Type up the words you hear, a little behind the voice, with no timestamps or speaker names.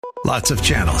Lots of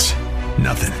channels,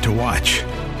 nothing to watch,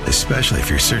 especially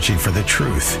if you're searching for the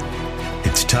truth.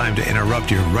 It's time to interrupt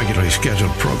your regularly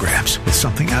scheduled programs with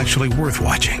something actually worth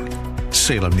watching.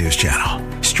 Salem News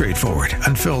Channel. Straightforward,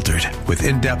 unfiltered, with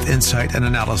in-depth insight and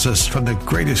analysis from the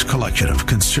greatest collection of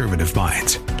conservative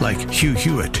minds like Hugh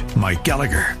Hewitt, Mike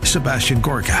Gallagher, Sebastian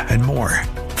Gorka, and more.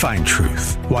 Find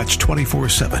truth. Watch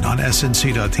 24/7 on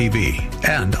snc.tv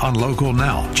and on Local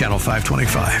Now, Channel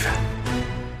 525.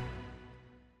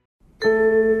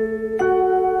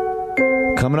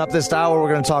 Coming up this hour, we're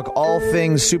going to talk all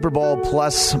things Super Bowl,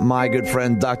 plus my good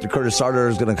friend Dr. Curtis Sarter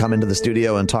is going to come into the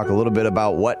studio and talk a little bit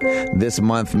about what this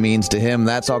month means to him.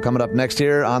 That's all coming up next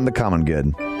here on The Common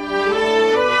Good.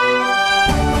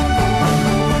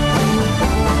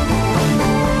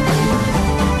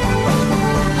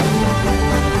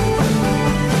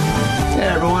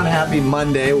 Happy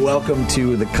Monday. Welcome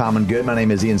to The Common Good. My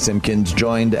name is Ian Simpkins,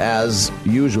 joined as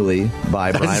usually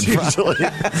by Brian Fry.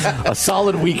 A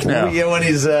solid week now. When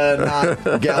he's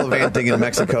not gallivanting in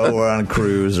Mexico or on a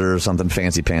cruise or something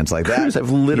fancy pants like that. Cruise?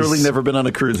 I've literally never been on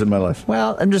a cruise in my life.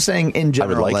 Well, I'm just saying in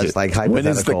general. I would like it. Like hypothetical. When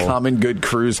is the Common Good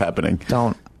cruise happening?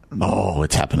 Oh,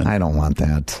 it's happening. I don't want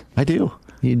that. I do.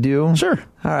 You do? Sure.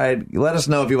 All right. Let us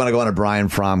know if you want to go on a Brian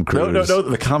Fromm cruise. No,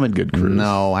 the Common Good cruise.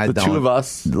 No, I don't. The two of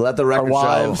us. Let the record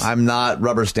show I'm not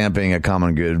rubber stamping a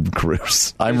Common Good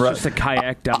cruise. It's just a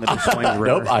kayak down the Des Moines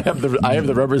River. Nope, I have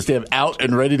the rubber stamp out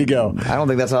and ready to go. I don't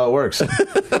think that's how it works.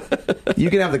 You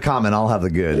can have the common, I'll have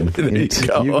the good.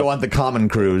 You go on the Common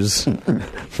cruise,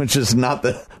 which is not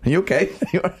the... Are you okay?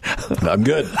 I'm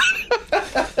good.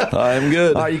 I'm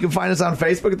good. You can find us on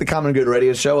Facebook at The Common Good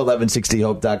Radio Show,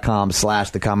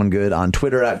 1160hope.com/The Common Good, on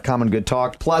Twitter at Common Good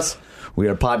Talk. Plus, we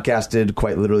are podcasted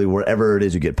quite literally wherever it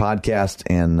is you get podcasts,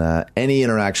 and any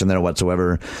interaction there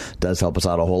whatsoever does help us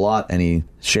out a whole lot. Any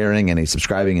sharing, any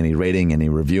subscribing, any rating, any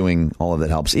reviewing, all of that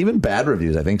helps. Even bad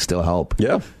reviews, I think, still help.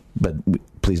 Yeah. But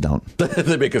please don't.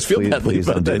 They make us feel badly,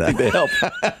 but I think they help.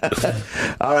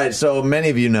 All right, so many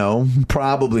of you know,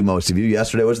 probably most of you,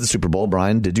 yesterday was the Super Bowl.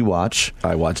 Brian, did you watch?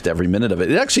 I watched every minute of it.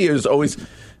 It actually is always...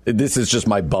 This is just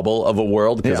my bubble of a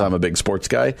world because I'm a big sports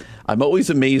guy. I'm always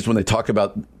amazed when they talk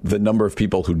about the number of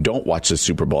people who don't watch the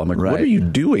Super Bowl. I'm like, What are you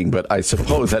doing? But I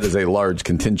suppose that is a large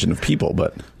contingent of people,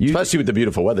 but especially with the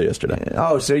beautiful weather yesterday.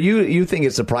 Oh, so you think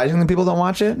it's surprising that people don't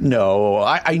watch it? No,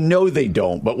 I know they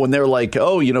don't. But when they're like,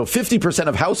 50%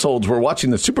 of households were watching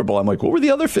the Super Bowl, I'm like, what were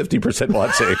the other 50%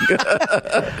 watching?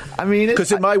 I mean,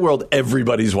 because in my world,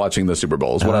 everybody's watching the Super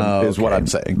Bowl is what I'm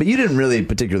saying. But you didn't really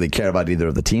particularly care about either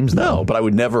of the teams, though. No, but I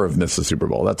would never have missed the Super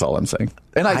Bowl. That's all I'm saying.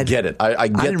 And I get it. I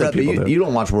get that people do. You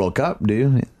don't watch World Cup, do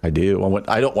you? I do.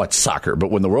 I don't watch soccer,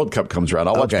 but when the World Cup comes around,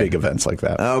 I'll watch big events like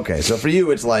that. Okay, so for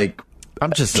you, it's like...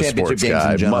 I'm just a sports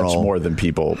guy, much more than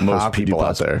most people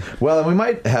out there. Well, and we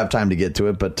might have time to get to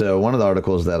it, but one of the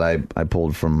articles that I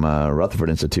pulled from Rutherford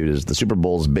Institute is the Super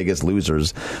Bowl's biggest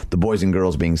losers, the boys and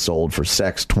girls being sold for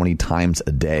sex 20 times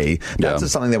a day.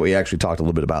 That's something that we actually talked a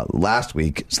little bit about last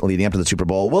week leading up to the Super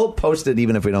Bowl. We'll post it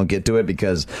even if we don't get to it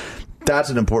because that's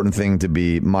an important thing to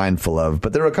be mindful of.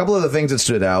 But there were a couple of the things that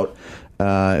stood out.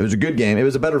 It was a good game. It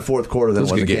was a better fourth quarter than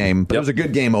it was a game. But it was a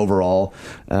good game overall.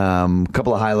 A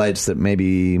couple of highlights that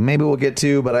maybe we'll get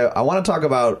to. But I want to talk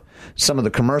about some of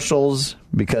the commercials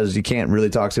because you can't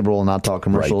really talk Super Bowl and not talk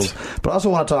commercials. Right. But I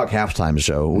also want to talk halftime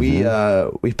show.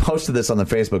 We posted this on the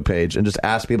Facebook page and just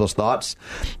asked people's thoughts.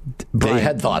 They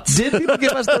had thoughts. Did people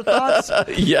give us their thoughts?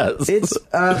 Yes. It's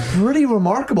pretty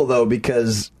remarkable, though,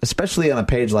 because especially on a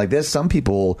page like this, some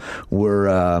people were...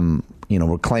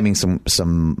 we're claiming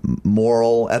some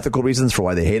moral, ethical reasons for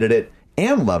why they hated it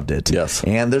and loved it. Yes.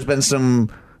 And there's been some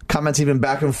comments even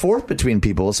back and forth between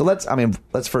people. So let's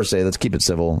first say, let's keep it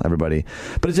civil, everybody.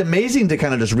 But it's amazing to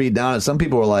kind of just read down it. Some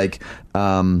people were like,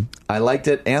 I liked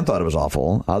it and thought it was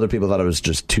awful. Other people thought it was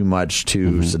just too much,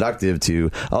 too seductive.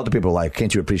 Other people were like,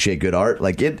 can't you appreciate good art?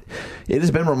 Like it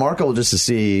has been remarkable just to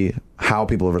see how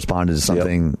people have responded to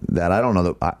something that I don't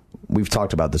know that... We've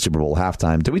talked about the Super Bowl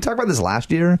halftime. Did we talk about this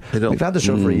last year? We've had the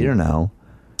show for a year now.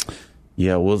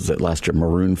 Yeah, what was it last year?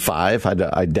 Maroon 5?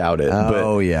 I doubt it.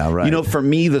 Oh, yeah, right. For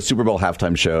me, the Super Bowl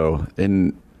halftime show,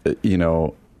 and,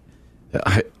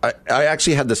 I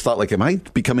actually had this thought, like, am I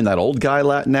becoming that old guy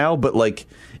now? But, like,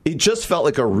 it just felt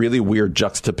like a really weird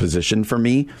juxtaposition for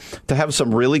me to have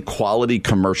some really quality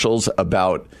commercials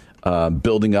about...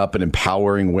 building up and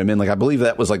empowering women. Like, I believe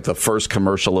that was like the first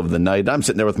commercial of the night. I'm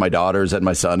sitting there with my daughters and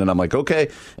my son, and I'm like, okay,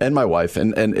 and my wife.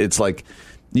 And it's like,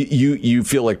 you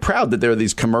feel like proud that there are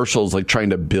these commercials like trying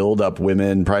to build up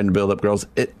women, trying to build up girls.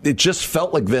 It just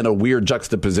felt like then a weird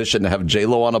juxtaposition to have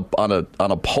J-Lo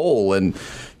on a pole and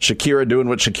Shakira doing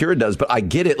what Shakira does. But I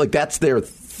get it. Like, that's their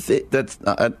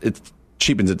it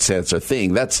cheapens it to say it's their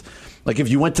thing. That's like if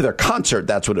you went to their concert,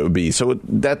 that's what it would be. So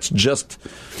that's just.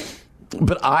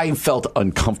 But I felt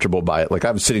uncomfortable by it. Like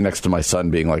I was sitting next to my son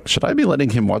being like, should I be letting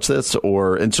him watch this?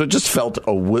 And so it just felt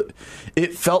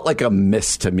it felt like a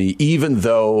miss to me, even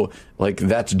though like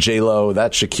that's J-Lo,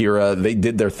 that's Shakira. They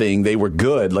did their thing. They were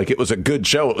good. Like it was a good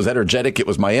show. It was energetic. It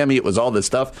was Miami. It was all this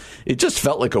stuff. It just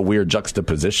felt like a weird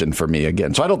juxtaposition for me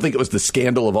again. So I don't think it was the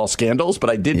scandal of all scandals, but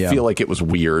I did feel like it was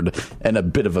weird and a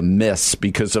bit of a miss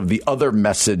because of the other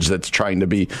message that's trying to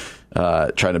be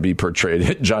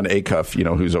portrayed. John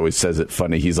Acuff, who's always says it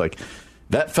funny. He's like,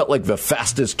 that felt like the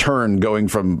fastest turn going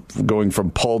from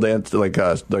pole dance, like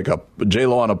a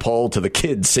J-Lo on a pole to the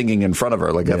kid singing in front of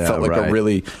her. Like that felt like a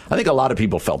really, I think a lot of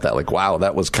people felt that like, wow,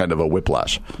 that was kind of a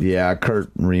whiplash. Yeah.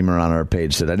 Kurt Reamer on our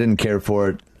page said, I didn't care for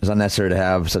it. It's unnecessary to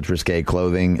have such risque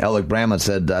clothing. Alec Bramlett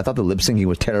said, I thought the lip syncing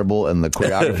was terrible and the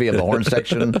choreography of the horn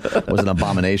section was an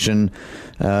abomination.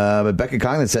 But Becca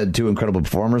Conklin said, 2 incredible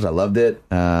performers. I loved it.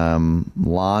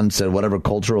 Lon said, whatever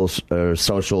cultural or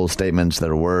social statements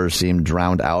there were seemed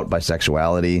drowned out by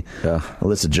sexuality. Yeah.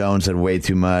 Alyssa Jones said, way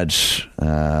too much.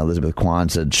 Elizabeth Kwan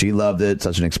said, she loved it.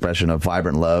 Such an expression of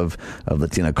vibrant love of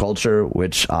Latina culture,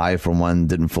 which I, for one,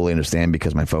 didn't fully understand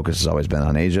because my focus has always been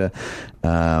on Asia.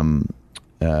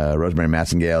 Rosemary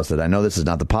Massengale said, I know this is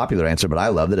not the popular answer, but I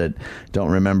loved it. I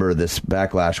don't remember this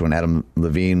backlash when Adam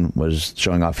Levine was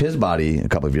showing off his body a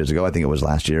couple of years ago. I think it was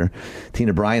last year.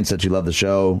 Tina Bryant said she loved the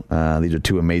show. These are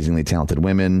 2 amazingly talented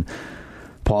women.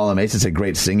 Paula Mason said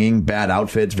great singing, bad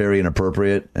outfits, very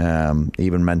inappropriate.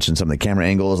 Even mentioned some of the camera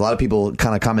angles. A lot of people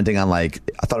kind of commenting on like,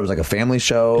 I thought it was like a family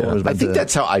show. Yeah. I think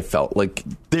that's how I felt. Like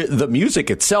the music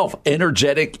itself,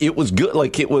 energetic. It was good.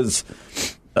 Like it was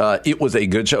a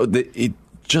good show. It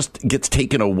just gets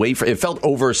taken away from it. Felt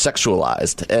over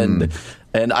sexualized and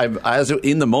as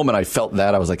in the moment I felt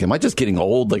that I was like, am I just getting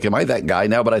old? Like, am I that guy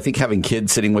now? But I think having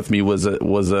kids sitting with me was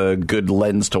a good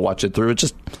lens to watch it through. It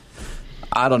just,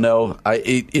 I don't know.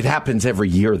 It happens every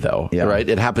year, though, right?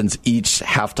 It happens each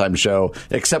halftime show,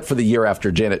 except for the year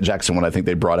after Janet Jackson, when I think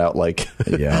they brought out like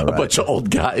a bunch of old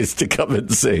guys to come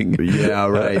and sing. Yeah,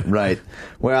 right.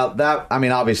 Well,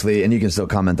 obviously, and you can still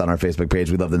comment on our Facebook page.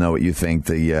 We'd love to know what you think.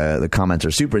 The comments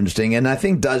are super interesting, and I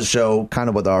think does show kind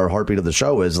of what our heartbeat of the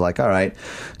show is. Like, all right,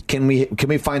 can we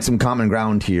find some common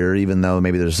ground here, even though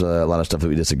maybe there's a lot of stuff that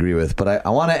we disagree with? But I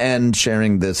want to end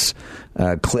sharing this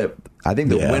clip. I think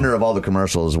the winner of all the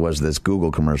commercials was this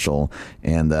Google commercial.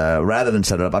 And rather than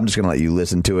set it up, I'm just going to let you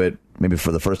listen to it, maybe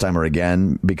for the first time or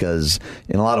again, because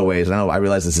in a lot of ways, I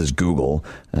realize this is Google.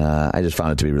 I just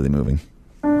found it to be really moving.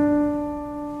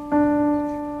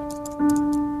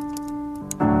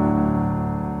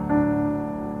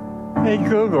 Hey,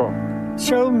 Google,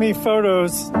 show me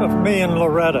photos of me and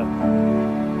Loretta.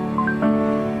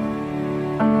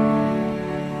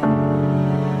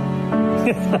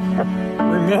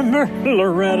 Remember,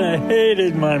 Loretta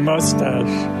hated my mustache.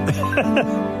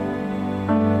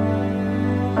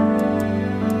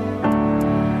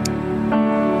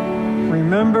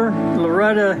 Remember,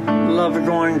 Loretta loved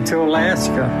going to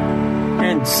Alaska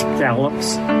and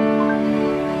scallops.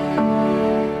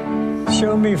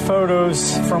 Show me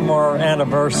photos from our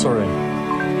anniversary.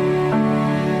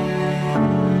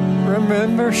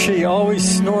 Remember, she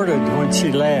always snorted when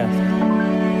she laughed.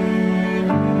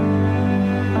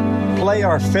 Play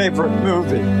our favorite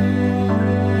movie.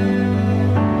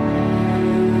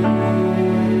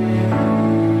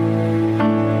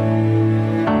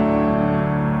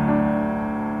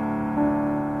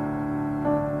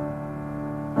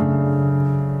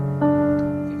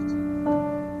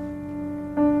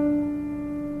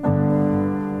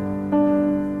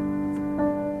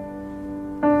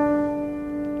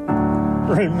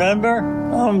 Remember,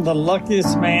 I'm the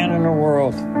luckiest man in the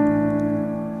world.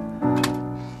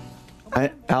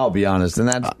 I'll be honest, and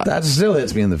that still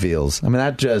hits me in the feels. I mean,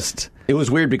 that just... It was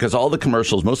weird because all the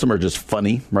commercials, most of them are just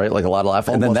funny, right? Like a lot of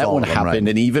laughing. And then that one happened,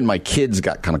 and even my kids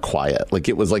got kind of quiet. Like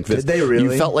it was like this. Did they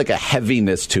really? You felt like a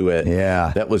heaviness to it.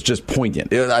 Yeah. That was just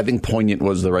poignant. I think poignant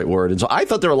was the right word. And so I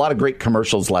thought there were a lot of great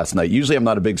commercials last night. Usually I'm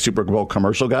not a big Super Bowl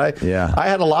commercial guy. Yeah. I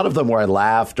had a lot of them where I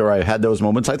laughed or I had those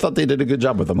moments. I thought they did a good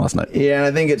job with them last night. Yeah, and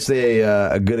I think it's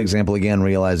a good example, again,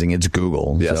 realizing it's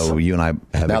Google. Yes. So you and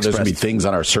I have now there's going to be things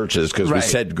on our searches because we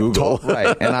said Google.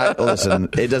 Right. And listen,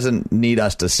 it doesn't need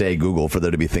us to say Google for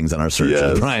there to be things on our searches.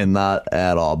 Yes. Brian, not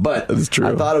at all. But that's true.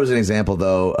 I thought it was an example,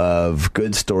 though, of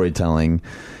good storytelling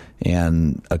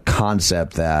and a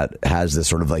concept that has this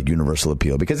sort of like universal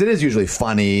appeal, because it is usually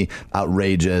funny,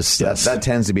 outrageous. Yes. That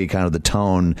tends to be kind of the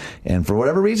tone, and for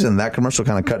whatever reason, that commercial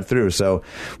kind of cut through. So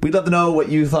we'd love to know what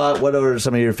you thought. What are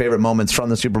some of your favorite moments from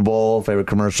the Super Bowl, favorite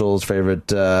commercials,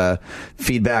 favorite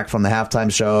feedback from the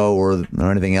halftime show, or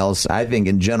anything else? I think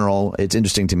in general, it's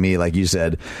interesting to me, like you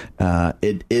said,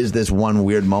 it is this one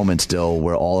weird moment still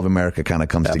where all of America kind of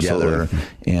comes together,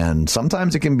 and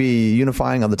sometimes it can be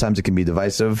unifying, other times it can be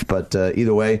divisive, but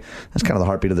either way, that's kind of the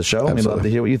heartbeat of the show. We'd love to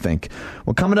hear what you think.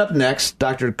 Well, coming up next,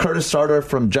 Dr. Curtis Sartor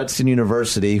from Judson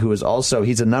University, who is also,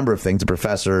 he's a number of things, a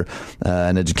professor,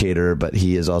 an educator, but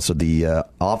he is also the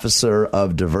officer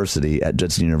of diversity at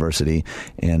Judson University,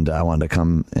 and I wanted to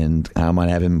come and I might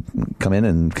have him come in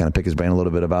and kind of pick his brain a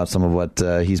little bit about some of what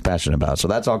he's passionate about. So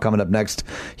that's all coming up next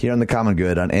here on The Common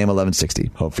Good on AM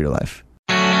 1160. Hope for your life.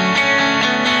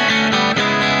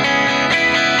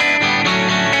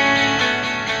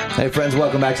 Hey friends,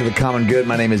 welcome back to The Common Good.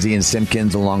 My name is Ian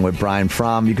Simpkins along with Brian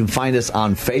Fromm. You can find us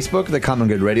on Facebook, The Common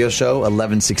Good Radio Show,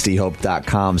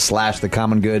 1160hope.com/The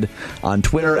Common Good, on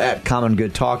Twitter at Common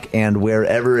Good Talk, and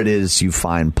wherever it is you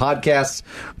find podcasts,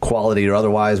 quality or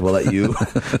otherwise, we'll let you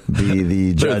be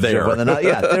the judge of whether or not.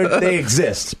 Yeah, they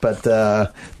exist, but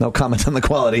no comment on the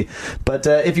quality. But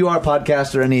if you are a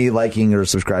podcaster, any liking or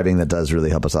subscribing, that does really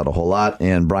help us out a whole lot.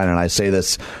 And Brian and I say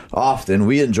this often.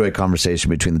 We enjoy conversation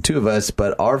between the two of us,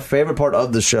 but our favorite part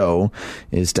of the show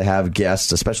is to have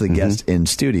guests, especially guests in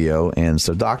studio. And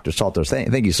so, Dr. Sartor,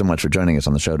 thank you so much for joining us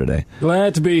on the show today.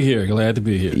 Glad to be here.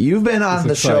 You've been on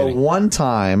the show one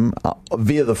time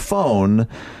via the phone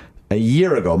a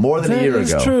year ago, more than a year ago.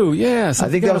 That's true, yes. I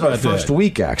think that was our first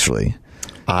week, actually.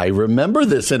 I remember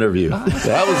this interview.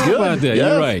 That was good. Yes.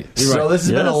 You're right. So this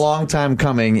has been a long time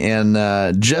coming,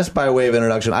 and just by way of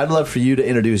introduction, I'd love for you to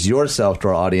introduce yourself to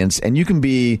our audience, and you can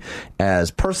be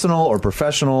as personal or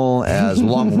professional, as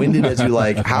long-winded as you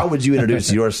like. How would you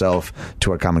introduce yourself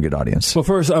to our Common Good audience? Well,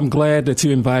 first, I'm glad that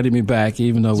you invited me back,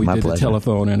 even though we did pleasure. a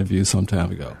telephone interview some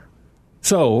time ago.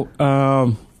 So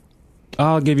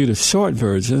I'll give you the short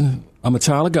version. I'm a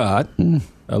child of God.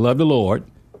 I love the Lord.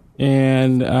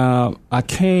 And I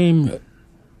came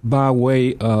by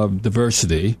way of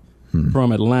diversity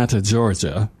from Atlanta,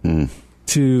 Georgia,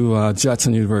 to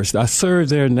Judson University. I serve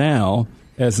there now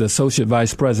as the Associate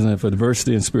Vice President for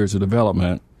Diversity and Spiritual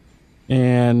Development.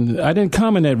 And I didn't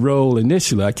come in that role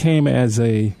initially. I came as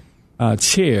a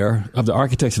chair of the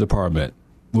Architecture Department.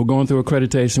 We're going through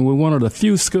accreditation. We're one of the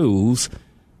few schools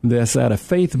that's at a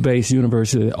faith-based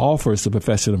university that offers the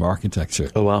profession of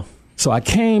architecture. Oh, wow. So I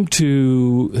came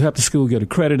to help the school get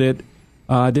accredited.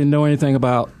 I didn't know anything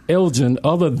about Elgin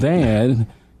other than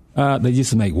they used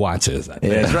to make watches.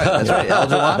 Yeah, that's right.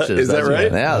 Elgin watches. Is that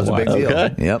right? Yeah, it was a big deal.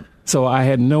 Okay. Yep. So I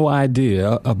had no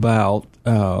idea about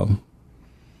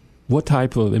what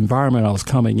type of environment I was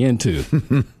coming into.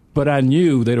 But I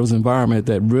knew that it was an environment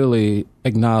that really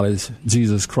acknowledged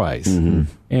Jesus Christ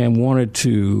and wanted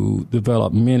to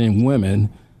develop men and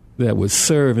women that would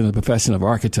serve in the profession of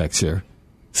architecture.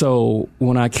 So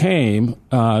when I came,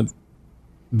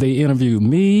 they interviewed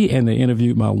me and they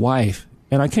interviewed my wife,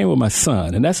 and I came with my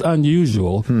son, and that's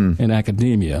unusual in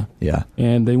academia. Yeah.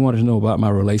 And they wanted to know about my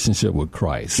relationship with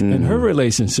Christ and her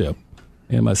relationship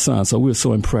and my son. So we were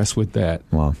so impressed with that.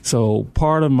 Wow. So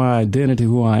part of my identity,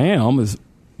 who I am, is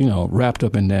wrapped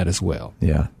up in that as well.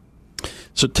 Yeah.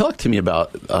 So talk to me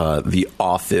about the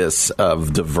Office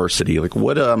of Diversity. Like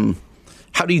what?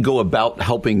 How do you go about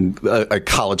helping a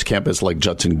college campus like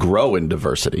Judson grow in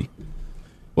diversity?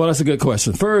 Well, that's a good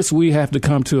question. First, we have to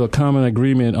come to a common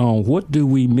agreement on what do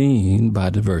we mean by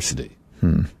diversity.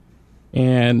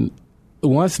 And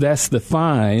once that's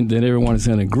defined and everyone is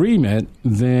in agreement,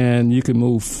 then you can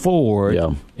move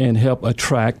forward and help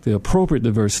attract the appropriate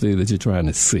diversity that you're trying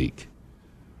to seek.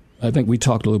 I think we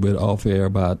talked a little bit off air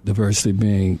about diversity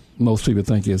being, most people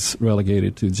think it's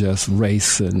relegated to just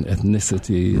race and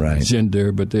ethnicity and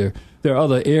gender, but there are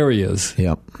other areas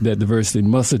that diversity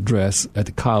must address at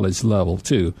the college level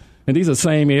too. And these are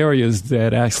same areas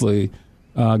that actually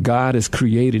God has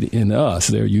created in us.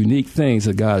 They're unique things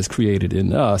that God has created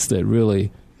in us that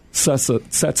really sets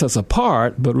us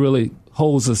apart, but really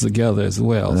holds us together as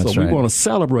well. That's so we want to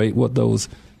celebrate what those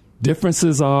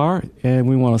differences are, and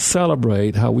we want to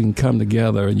celebrate how we can come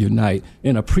together and unite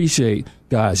and appreciate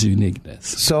God's uniqueness.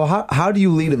 So how do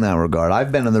you lead in that regard?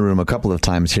 I've been in the room a couple of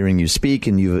times hearing you speak,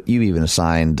 and you even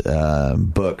assigned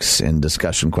books and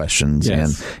discussion questions,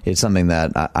 and it's something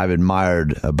that I've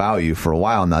admired about you for a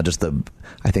while now, just the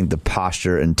I think the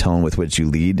posture and tone with which you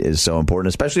lead is so important,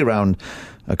 especially around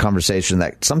a conversation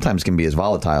that sometimes can be as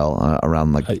volatile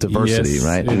around like diversity, yes,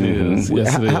 right? It is.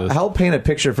 Yes, it is. Help paint a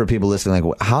picture for people listening.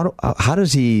 Like, how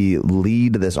does he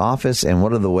lead this office, and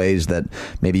what are the ways that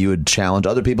maybe you would challenge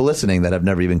other people listening that have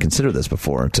never even considered this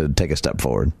before to take a step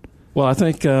forward? Well, I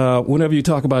think whenever you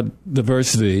talk about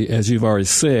diversity, as you've already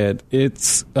said,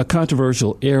 it's a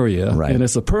controversial area, right, and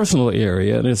it's a personal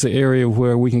area, and it's an area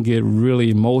where we can get really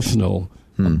emotional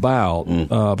about,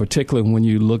 particularly when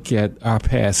you look at our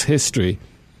past history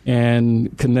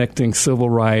and connecting civil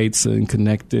rights and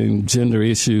connecting gender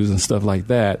issues and stuff like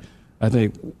that. I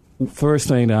think first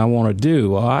thing that I want to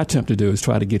do, or I attempt to do, is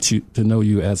try to get you to know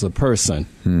you as a person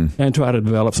and try to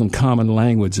develop some common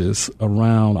languages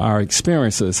around our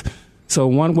experiences. So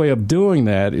one way of doing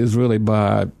that is really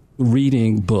by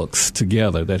reading books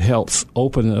together that helps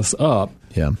open us up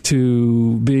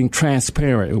to being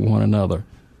transparent with one another.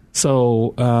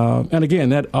 So, and again,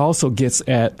 that also gets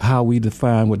at how we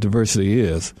define what diversity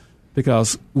is.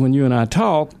 Because when you and I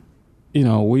talk,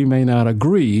 we may not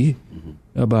agree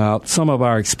about some of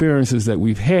our experiences that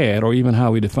we've had or even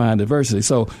how we define diversity.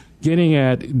 So getting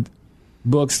at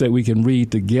books that we can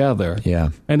read together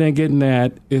and then getting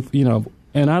at,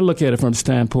 and I look at it from the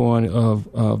standpoint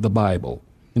of the Bible.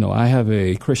 I have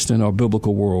a Christian or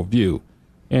biblical worldview.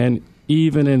 And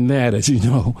even in that, as you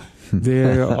know,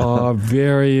 there are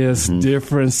various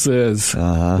differences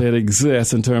that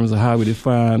exist in terms of how we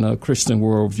define a Christian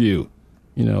worldview.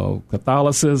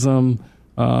 Catholicism,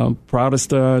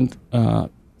 Protestant.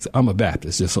 I'm a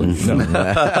Baptist, just so you know.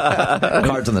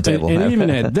 Cards on the table. And even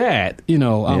at that,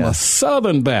 I'm a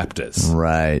Southern Baptist.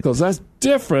 Right. Because that's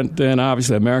different than,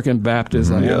 obviously, American Baptists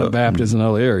and Anabaptists and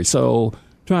other areas. So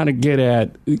trying to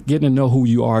getting to know who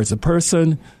you are as a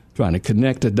person, trying to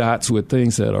connect the dots with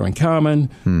things that are in common,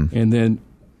 and then,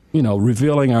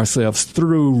 revealing ourselves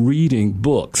through reading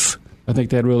books. I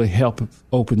think that really helps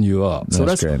open you up. So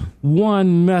that's great.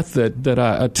 One method that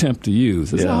I attempt to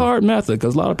use. It's a hard method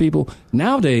because a lot of people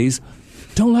nowadays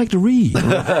don't like to read.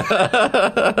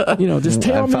 Just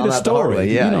tell me the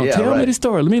story. Tell me the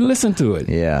story. Let me listen to it.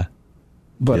 Yeah.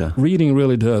 But reading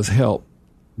really does help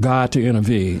God to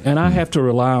intervene. And I have to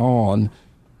rely on,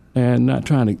 and not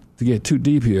trying to get too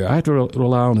deep here, I have to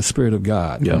rely on the Spirit of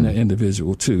God in that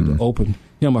individual, too, to open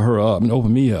him or her up and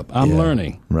open me up. I'm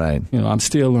learning. Right. I'm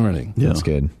still learning. Yeah. That's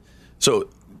good. So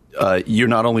you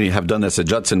not only have done this at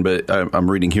Judson, but I'm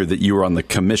reading here that you were on the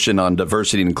Commission on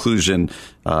Diversity and Inclusion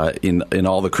in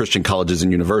all the Christian colleges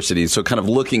and universities. So kind of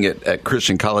looking at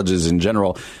Christian colleges in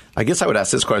general, I guess I would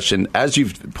ask this question. As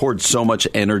you've poured so much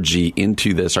energy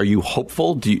into this, are you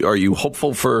hopeful? Are you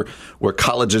hopeful for where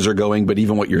colleges are going, but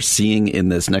even what you're seeing in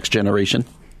this next generation?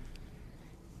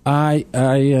 I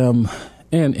am,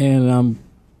 and I'm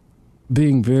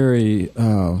being very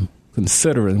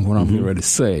considerate in what I'm getting ready to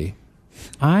say.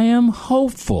 I am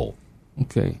hopeful.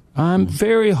 Okay. I'm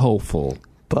very hopeful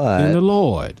in the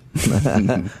Lord.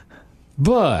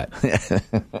 But,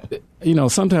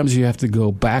 sometimes you have to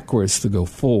go backwards to go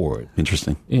forward.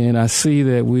 Interesting. And I see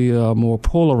that we are more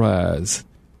polarized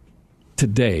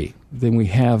today than we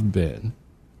have been.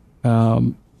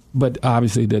 But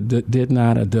obviously that did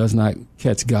not or does not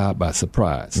catch God by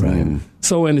surprise. Right.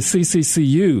 So in the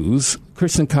CCCUs,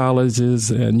 Christian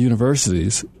colleges and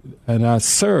universities, and I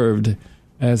served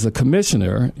as a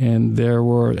commissioner, and I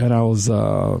was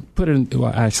I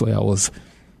was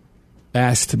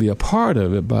asked to be a part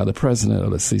of it by the president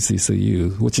of the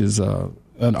CCCU, which is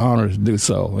an honor to do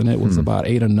so. And it was about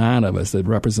 8 or 9 of us that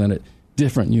represented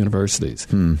different universities.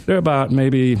 There are about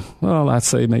I'd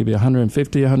say maybe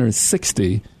 150,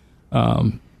 160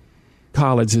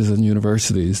 colleges and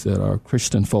universities that are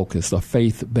Christian-focused or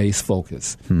faith-based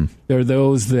focused. There are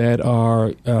those that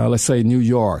are, let's say, New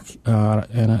York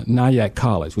and Nyack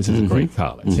College, which is a great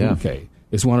college. Okay,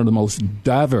 it's one of the most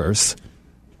diverse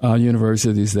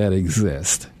universities that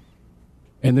exist.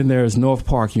 And then there's North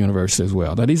Park University as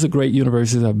well. Now, these are great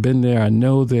universities. I've been there. I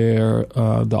know the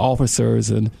officers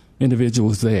and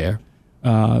individuals there.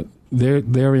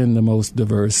 They're in the most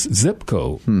diverse zip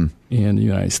code in the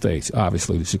United States,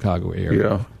 obviously the Chicago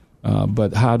area.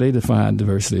 But how they define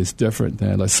diversity is different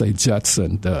than, let's say,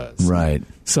 Judson does. Right.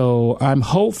 So I'm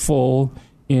hopeful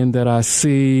in that I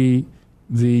see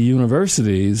the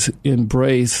universities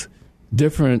embrace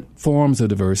different forms of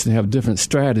diversity, have different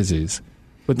strategies.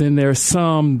 But then there are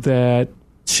some that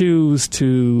choose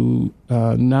to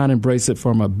not embrace it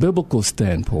from a biblical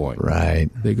standpoint. Right.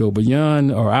 They go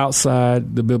beyond or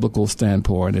outside the biblical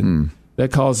standpoint, and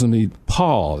that causes me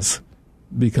pause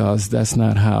because that's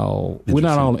not how we're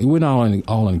not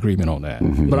all in agreement on that.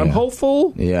 But I'm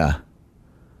hopeful. Yeah.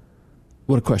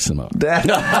 with a question mark. That's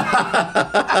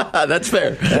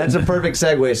fair. That's a perfect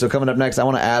segue. So coming up next, I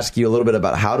want to ask you a little bit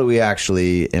about how do we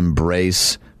actually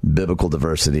embrace biblical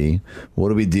diversity? What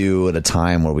do we do at a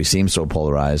time where we seem so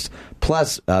polarized?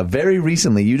 Plus, very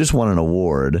recently, you just won an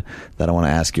award that I want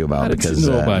to ask you about. How did because,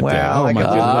 you know about that? I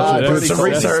got That's some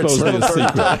research. supposed to be a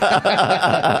secret.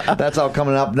 That's all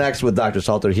coming up next with Dr.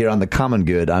 Salter here on The Common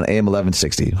Good on AM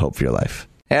 1160. Hope for your life.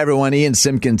 Hey everyone, Ian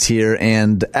Simpkins here,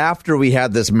 and after we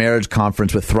had this marriage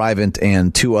conference with Thrivent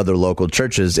and 2 other local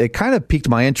churches, it kind of piqued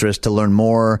my interest to learn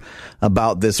more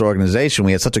about this organization.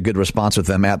 We had such a good response with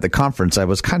them at the conference. I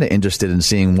was kind of interested in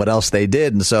seeing what else they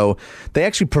did, and so they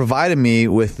actually provided me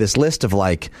with this list of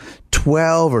like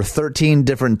 12 or 13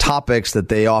 different topics that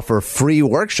they offer free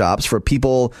workshops for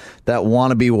people that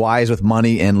want to be wise with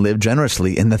money and live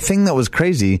generously. And the thing that was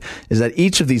crazy is that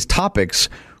each of these topics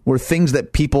were things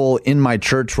that people in my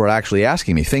church were actually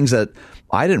asking me, things that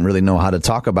I didn't really know how to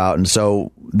talk about. And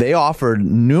so they offered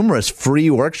numerous free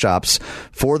workshops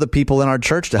for the people in our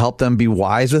church to help them be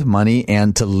wise with money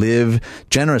and to live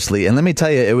generously. And let me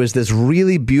tell you, it was this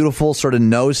really beautiful sort of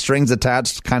no strings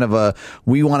attached kind of a,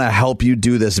 we want to help you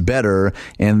do this better.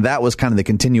 And that was kind of the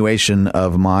continuation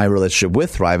of my relationship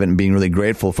with Thrivent and being really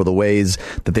grateful for the ways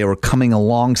that they were coming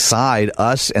alongside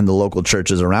us and the local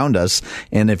churches around us.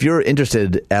 And if you're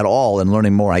interested at all in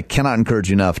learning more, I cannot encourage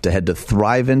you enough to head to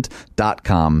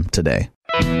Thrivent.com today.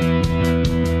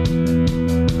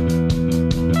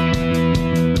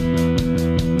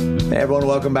 Hey everyone,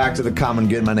 welcome back to The Common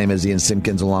Good. My name is Ian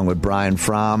Simpkins along with Brian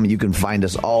Fromm. You can find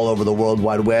us all over the World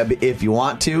Wide Web if you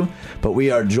want to, but we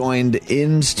are joined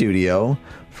in studio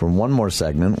for one more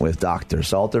segment with Dr.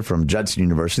 Salter from Judson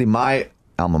University, my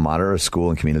alma mater, a school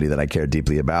and community that I care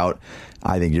deeply about.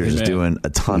 I think you're just doing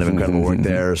a ton of incredible work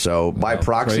there. So by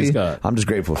proxy, I'm just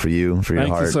grateful for you, for your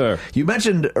heart. Thank you, sir. You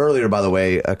mentioned earlier, by the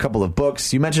way, a couple of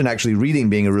books. You mentioned actually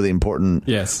reading being a really important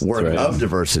work of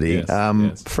diversity.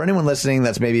 Yes. For anyone listening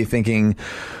that's maybe thinking,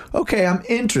 okay, I'm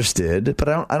interested, but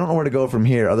I don't know where to go from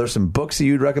here. Are there some books that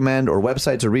you'd recommend or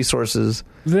websites or resources?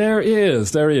 There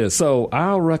is. So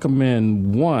I'll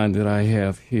recommend one that I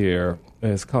have here.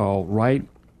 It's called Right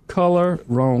Color,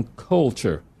 Wrong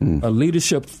Culture, a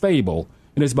leadership fable.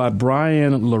 And it's by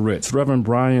Brian Loritz, Reverend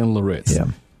Brian Loritz. Yeah.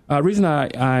 The reason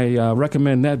I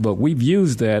recommend that book, we've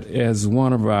used that as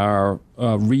one of our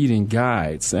reading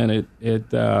guides, and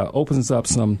it opens up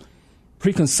some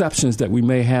preconceptions that we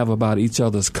may have about each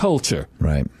other's culture.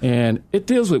 Right. And it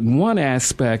deals with one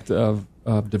aspect of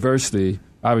diversity,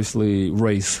 obviously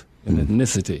race and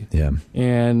ethnicity. Yeah.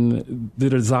 And the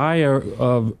desire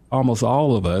of almost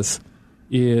all of us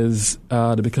is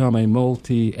to become a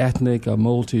multi-ethnic, a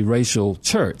multi-racial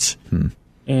church.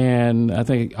 And I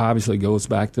think it obviously goes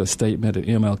back to a statement that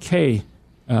MLK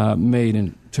made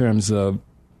in terms of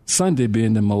Sunday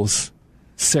being the most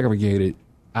segregated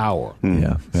hour.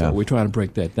 So we're trying to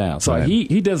break that down. So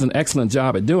he does an excellent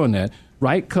job at doing that.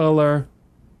 Right Color,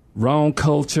 Wrong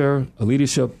Culture, a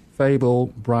leadership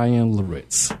fable, Brian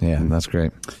Loritz. Yeah, that's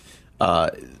great.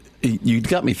 You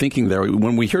got me thinking there.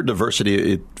 When we hear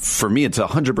diversity, for me, it's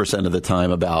 100% of the time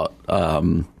about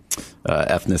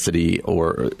ethnicity.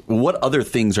 Or what other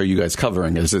things are you guys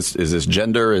covering? Is this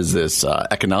gender? Is this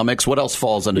economics? What else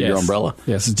falls under your umbrella?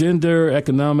 Yes, gender,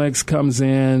 economics comes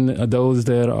in. Those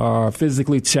that are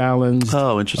physically challenged.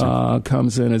 Oh, interesting.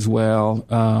 Comes in as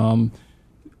well.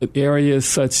 Areas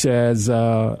such as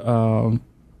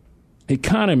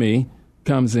economy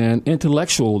comes in,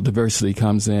 intellectual diversity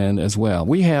comes in as well.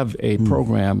 We have a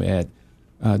program at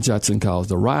Judson called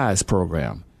the RISE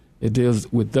program. It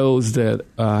deals with those that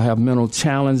have mental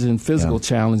challenges and physical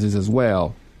challenges as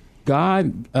well.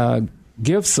 God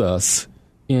gifts us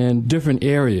in different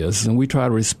areas, and we try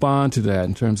to respond to that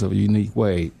in terms of a unique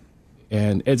way.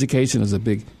 And education is a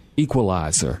big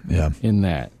equalizer in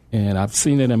that. And I've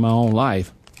seen it in my own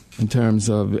life in terms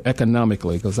of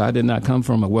economically, because I did not come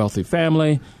from a wealthy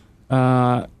family.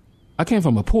 I came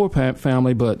from a poor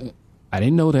family, but I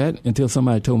didn't know that until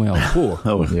somebody told me I was poor.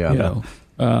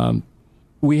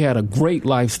 We had a great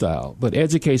lifestyle, but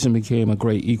education became a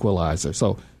great equalizer.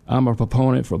 So I'm a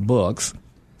proponent for books.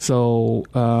 So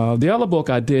the other book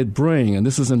I did bring, and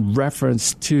this is in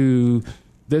reference to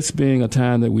this being a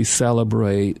time that we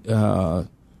celebrate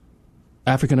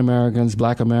African Americans,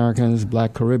 Black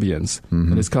Caribbeans.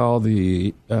 And it's called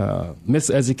the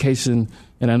Miseducation,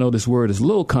 and I know this word is a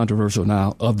little controversial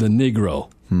now, of the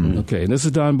Negro. Okay, and this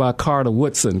is done by Carter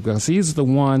Woodson, because he's the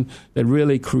one that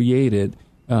really created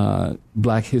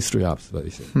Black history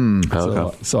observation.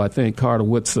 So I think Carter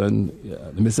Woodson,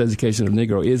 The Miseducation of the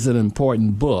Negro, is an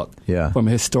important book from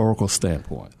a historical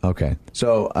standpoint. Okay.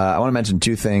 So I want to mention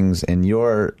two things, and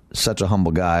you're such a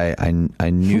humble guy. I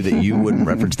knew that you wouldn't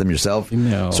reference them yourself,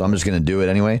 No. So I'm just going to do it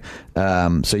anyway.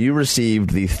 So you received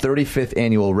the 35th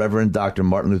Annual Reverend Dr.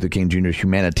 Martin Luther King Jr.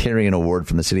 Humanitarian Award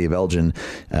from the City of Elgin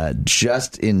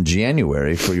just in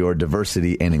January for your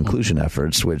diversity and inclusion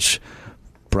efforts, which...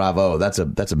 Bravo! That's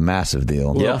a massive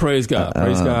deal. Well, praise God,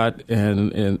 God,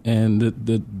 and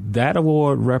that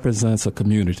award represents a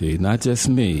community, not just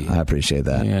me. I appreciate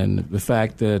that, and the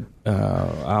fact that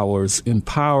I was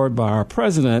empowered by our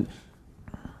president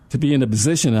to be in the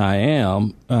position I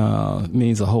am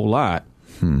means a whole lot.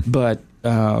 But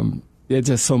there's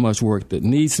just so much work that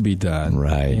needs to be done,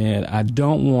 right? And I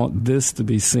don't want this to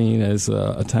be seen as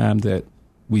a time that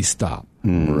we stop,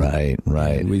 right?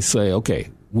 And we say, okay.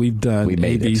 We've done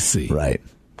ABC. Right.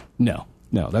 No.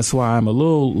 That's why I'm a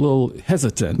little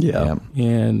hesitant. Yeah.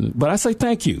 But I say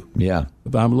thank you. Yeah.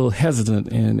 But I'm a little hesitant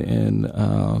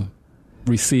in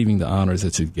receiving the honors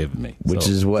that you've given me. Which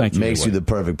is what makes you the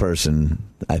perfect person,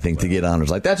 I think, to get honors.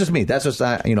 Like, that's just me. That's just,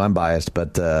 I'm biased.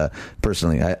 But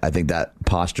personally, I think that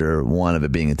posture, one, of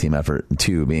it being a team effort, and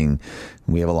two, being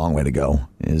we have a long way to go,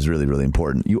 is really, really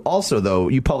important. You also, though,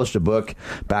 you published a book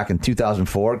back in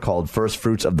 2004 called First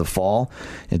Fruits of the Fall.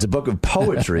 It's a book of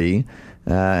poetry,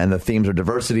 and the themes are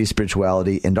diversity,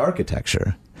 spirituality, and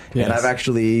architecture. Yes. And I've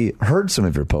actually heard some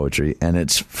of your poetry, and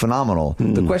it's phenomenal.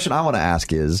 The question I want to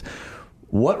ask is,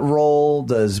 what role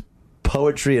does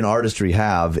poetry and artistry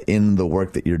have in the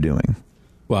work that you're doing?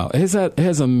 Well, it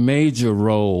has a major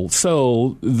role.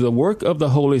 So the work of the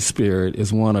Holy Spirit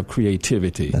is one of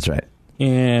creativity. That's right.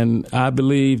 And I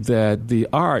believe that the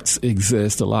arts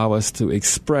exist, allow us to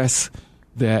express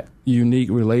that unique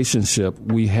relationship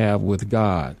we have with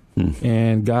God.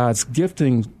 And God's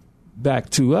gifting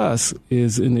back to us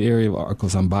is in the area of art,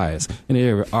 because I'm biased, in the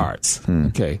area of arts.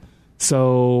 Okay.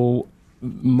 So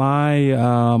my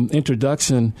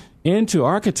introduction into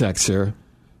architecture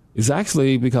is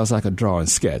actually because I could draw and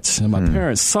sketch. And my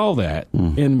parents saw that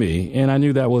in me, and I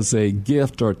knew that was a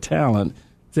gift or talent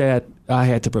that I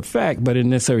had to perfect, but it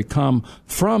didn't necessarily come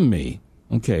from me.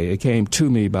 Okay, it came to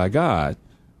me by God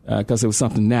because it was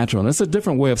something natural. And it's a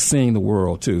different way of seeing the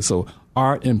world, too. So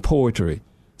art and poetry.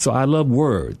 So I love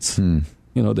words,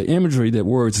 the imagery that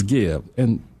words give.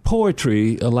 And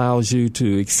poetry allows you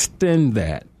to extend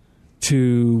that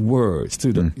to words.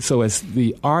 So it's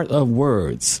the art of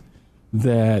words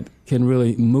that can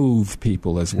really move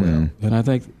people as well. And I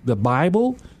think the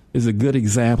Bible is a good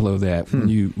example of that when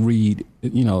you read,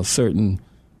 certain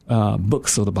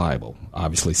books of the Bible,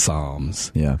 obviously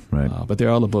Psalms. Yeah, right. But there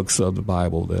are other books of the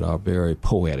Bible that are very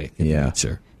poetic in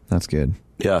nature. That's good.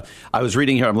 Yeah. I was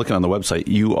reading here, I'm looking on the website,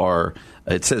 you are,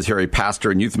 it says here, a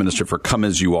pastor and youth minister for Come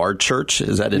As You Are Church.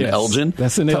 Is that in Elgin?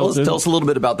 That's in Elgin. Tell us a little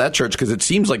bit about that church, because it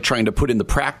seems like trying to put into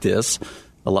practice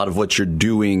a lot of what you're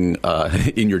doing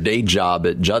in your day job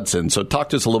at Judson. So talk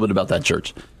to us a little bit about that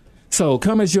church. So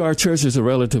Come As You Are Church is a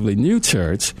relatively new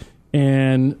church,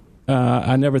 and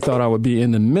I never thought I would be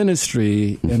in the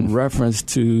ministry in reference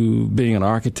to being an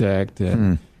architect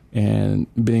and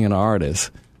being an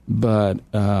artist. But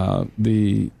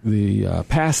the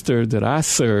pastor that I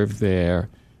served there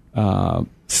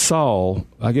saw,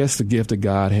 I guess, the gift that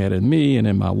God had in me and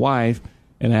in my wife,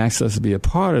 and asked us to be a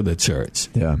part of the church.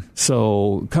 Yeah.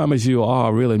 So Come As You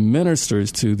Are really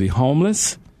ministers to the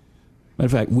homeless. Matter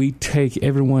of fact, we take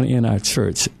everyone in our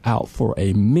church out for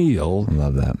a meal. I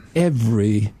love that.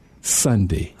 Every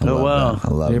Sunday. I love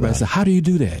Everybody that. says, how do you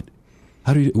do that?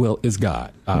 Well, it's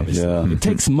God, obviously. Yeah. It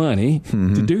takes money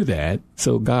to do that,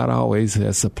 so God always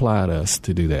has supplied us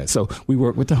to do that. So we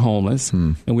work with the homeless,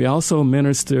 and we also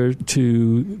minister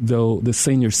to the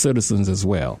senior citizens as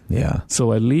well. Yeah.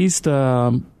 So at least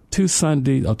 2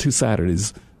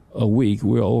 Saturdays a week,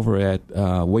 we're over at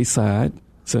Wayside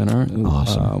Center.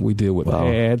 Awesome. We deal with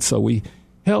ads, so we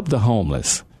help the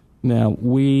homeless. Now,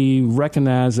 we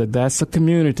recognize that that's a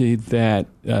community that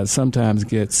sometimes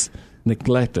gets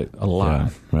neglected a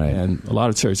lot. Yeah, right. And a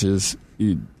lot of churches,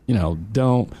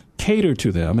 don't cater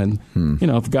to them. And,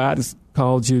 if God has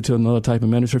called you to another type of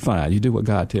ministry, fine. You do what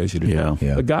God tells you to do.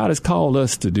 Yeah. But God has called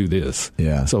us to do this.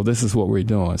 Yeah. So this is what we're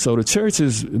doing. So the church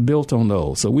is built on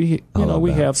those. So we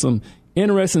have some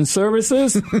interesting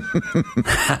services.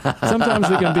 Sometimes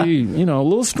they can be, a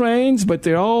little strange, but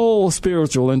they're all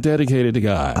spiritual and dedicated to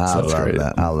God. I love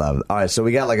that. I love it. All right, so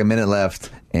we got like a minute left,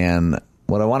 and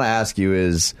what I want to ask you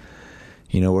is,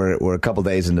 we're a couple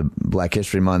days into Black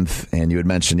History Month, and you had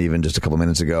mentioned even just a couple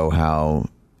minutes ago how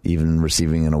even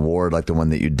receiving an award like the one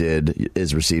that you did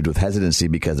is received with hesitancy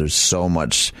because there's so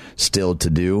much still to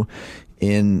do.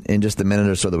 In just the minute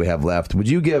or so that we have left, would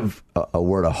you give a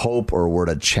word of hope or a word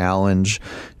of challenge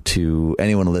to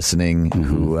anyone listening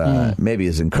who maybe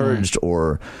is encouraged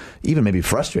or even maybe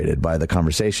frustrated by the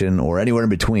conversation or anywhere in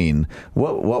between?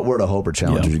 What word of hope or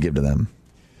challenge would you give to them?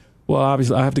 Well,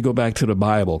 obviously, I have to go back to the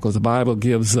Bible because the Bible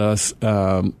gives us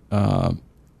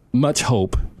much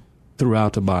hope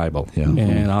throughout the Bible. Yeah.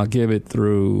 And I'll give it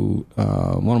through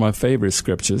one of my favorite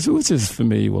scriptures, which is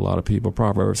familiar with a lot of people,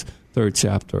 Proverbs 3rd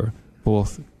chapter,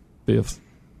 4th, 5th,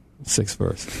 6th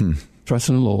verse. Trust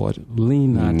in the Lord,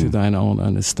 lean not to thine own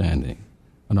understanding.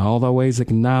 In all thy ways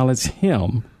acknowledge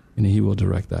him, and he will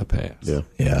direct thy paths.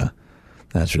 Yeah.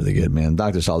 That's really good, man.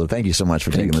 Dr. Salter, thank you so much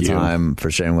for taking the time, for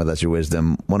sharing with us your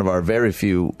wisdom. One of our very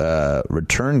few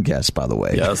return guests, by the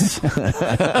way. Yes. Well,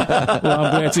 I'm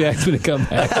glad you asked me to come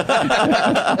back.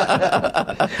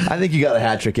 I think you got a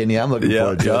hat trick in you. I'm looking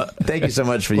forward to it. Thank you so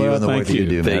much for you and the work that you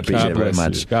do, man. I appreciate it very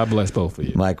much. God bless both of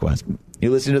you. Likewise.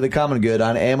 You're listening to The Common Good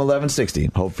on AM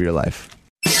 1160. Hope for your life.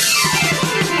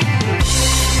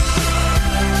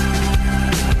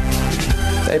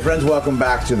 Hey, friends, welcome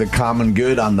back to The Common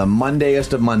Good on the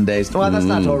Mondayest of Mondays. Well, that's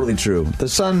not totally true. The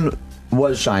sun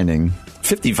was shining.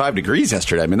 55 degrees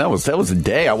yesterday. I mean, that was a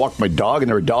day. I walked my dog, and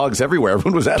there were dogs everywhere.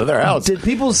 Everyone was out of their house. Did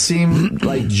people seem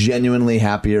like genuinely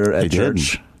happier at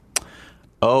church?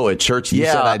 Oh, at church? You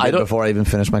said I did before I even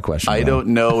finished my question. I don't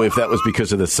know if that was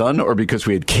because of the sun or because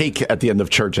we had cake at the end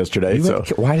of church yesterday.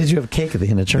 Why did you have cake at the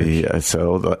end of church? Yeah,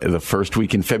 so the first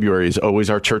week in February is always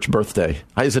our church birthday.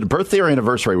 Is it a birthday or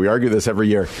anniversary? We argue this every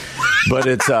year. But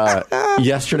it's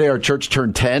yesterday our church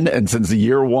turned 10, and since the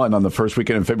year one on the first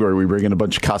weekend in February, we bring in a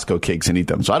bunch of Costco cakes and eat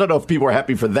them. So I don't know if people were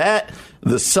happy for that,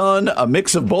 the sun, a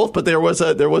mix of both, but there was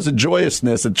a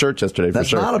joyousness at church yesterday. That's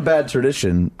for sure. Not a bad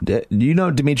tradition. Do you know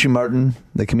Dimitri Martin,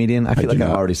 the comedian? I feel like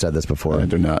I've already said this before. I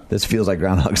do not. This feels like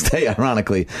Groundhog's Day,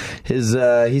 ironically. He's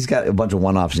got a bunch of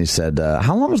one-offs, and he said,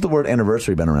 how long has the word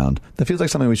anniversary been around? That feels like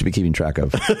something we should be keeping track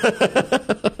of.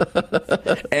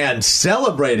 And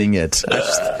celebrating it.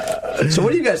 So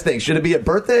what do you guys think? Should it be a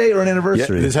birthday or an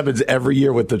anniversary? Yeah, this happens every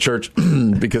year with the church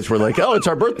because we're like, oh, it's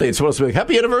our birthday. It's supposed to be like,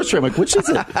 happy anniversary. I'm like, which is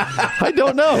it? I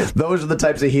don't know. Those are the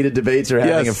types of heated debates you're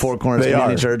having at Four Corners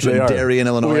Community Church in Darien,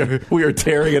 Illinois. We are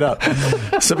tearing it up.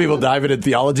 Some people dive into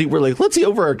theology. We're like, let's see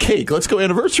over our cake. Let's go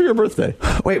anniversary or birthday.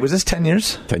 Wait, was this 10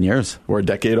 years? 10 years. We're a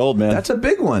decade old, man. That's a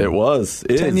big one. It was.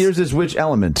 10 years is which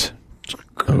element?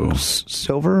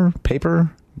 Silver?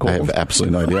 Paper? Gold? I have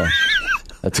absolutely no idea.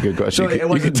 That's a good question.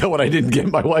 So you can tell what I didn't get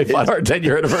my wife on our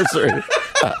 10-year anniversary.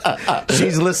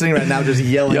 She's listening right now, just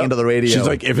yelling into the radio. She's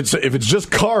like, if it's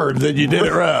just card, then you did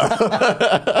it wrong.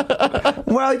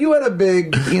 Well, you had a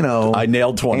big, I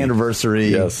nailed 20 anniversary.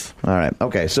 Yes. All right.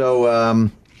 Okay.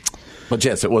 So. But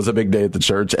yes, it was a big day at the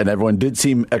church, and everyone did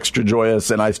seem extra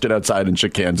joyous, and I stood outside and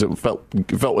shook hands. It felt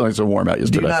nice and warm out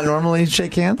yesterday. Do you not normally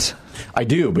shake hands? I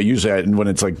do, but usually when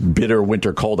it's like bitter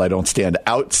winter cold, I don't stand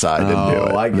outside and do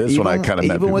it. This one I kind of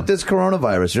even with this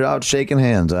coronavirus, you're out shaking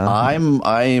hands. Huh?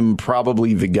 I'm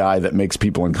probably the guy that makes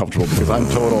people uncomfortable because I'm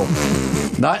total.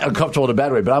 Not uncomfortable in a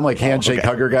bad way, but I'm like handshake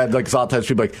hugger guy. Like a lot of times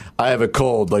people are like, I have a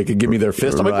cold, like give me their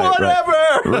fist. I'm like, whatever.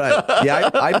 Right. Yeah,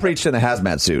 I preached in a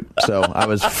hazmat suit, so I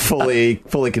was fully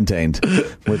contained,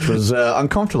 which was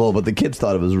uncomfortable, but the kids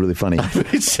thought it was really funny. I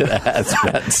preached in a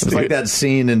hazmat suit. It's like that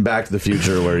scene in Back to the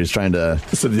Future where he's trying to.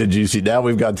 So did you see? Now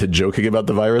we've got to joking about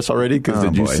the virus already. Because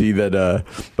did you see that?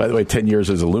 By the way, 10 years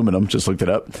is aluminum. Just looked it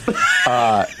up.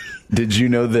 Did you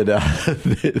know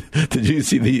that? Did you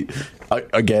see the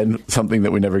again something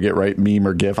that we never get right? Meme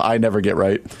or GIF? I never get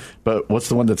right. But what's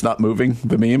the one that's not moving?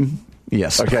 The meme.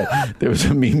 Yes. Okay. There was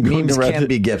a meme going Memes around. Can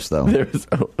be GIFs though.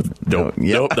 Nope,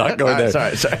 not going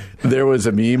there. Sorry. There was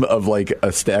a meme of like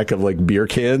a stack of like beer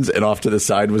cans, and off to the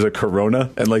side was a Corona,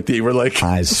 and like they were like,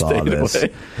 I saw this.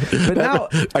 Away. But now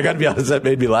I got to be honest, that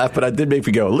made me laugh, but it did make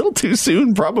me go a little too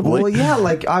soon, probably. Well, yeah.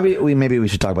 Like maybe we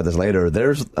should talk about this later.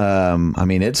 There's,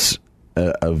 it's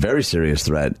a very serious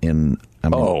threat in.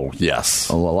 Yes,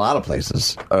 a lot of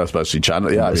places, especially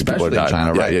China. Yeah, especially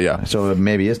China. Right? Yeah. So it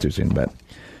maybe is too soon, but.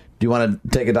 Do you want to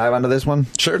take a dive onto this one?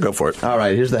 Sure, go for it. All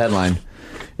right, here's the headline.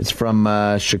 It's from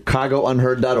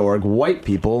ChicagoUnheard.org. White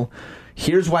people,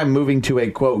 here's why moving to a,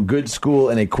 quote, good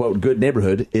school in a, quote, good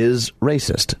neighborhood is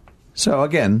racist. So,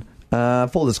 again,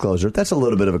 Full disclosure, that's a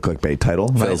little bit of a clickbait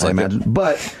title, I imagine.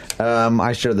 But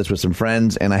I shared this with some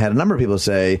friends, and I had a number of people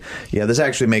say, yeah, this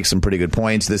actually makes some pretty good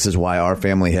points. This is why our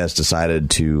family has decided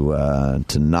to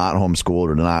not homeschool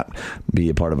or to not be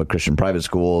a part of a Christian private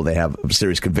school. They have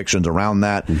serious convictions around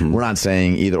that. Mm-hmm. We're not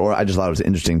saying either or. I just thought it was an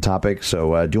interesting topic.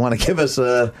 So do you want to give us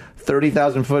a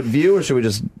 30,000-foot view, or should we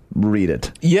just read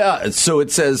it? Yeah, so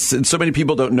it says, and so many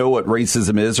people don't know what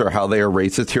racism is or how they are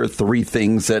racist. Here are 3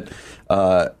 things that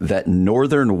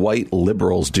northern white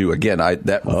liberals do. Again,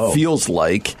 feels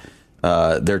like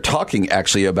they're talking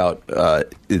actually about,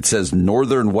 it says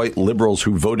northern white liberals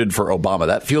who voted for Obama.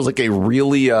 That feels like a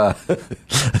really,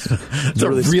 it's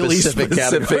a really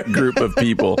specific group of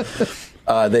people.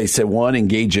 They say, 1,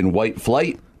 engage in white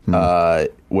flight.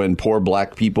 When poor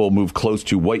black people move close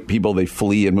to white people, they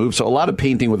flee and move. So a lot of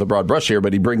painting with a broad brush here,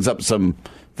 but he brings up some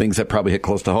things that probably hit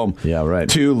close to home. Yeah, right.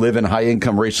 2, live in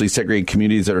high-income, racially segregated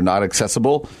communities that are not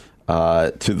accessible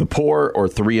to the poor. Or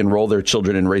 3, enroll their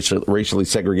children in racially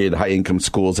segregated high-income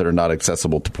schools that are not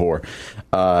accessible to poor.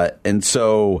 And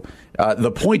so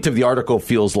the point of the article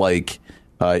feels like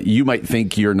you might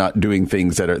think you're not doing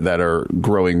things that are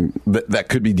growing that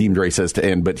could be deemed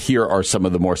racist, but here are some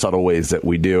of the more subtle ways that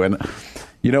we do. And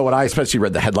you know, when I especially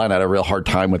read the headline, I had a real hard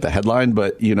time with the headline.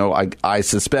 But you know, I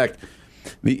suspect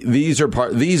these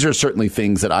are certainly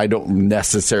things that I don't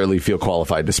necessarily feel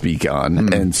qualified to speak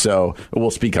on, and so we'll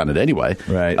speak on it anyway.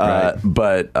 Right.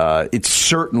 But it's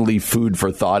certainly food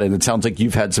for thought, and it sounds like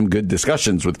you've had some good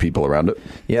discussions with people around it.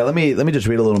 Yeah, let me just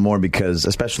read a little more, because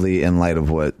especially in light of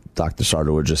what Dr.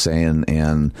 Sartor was just saying,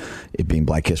 and it being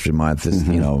Black History Month, is,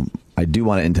 you know, I do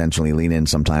want to intentionally lean in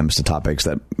sometimes to topics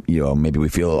that, you know, maybe we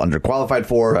feel underqualified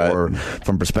for, or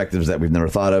from perspectives that we've never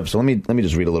thought of. So let me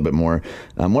just read a little bit more.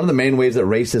 One of the main ways that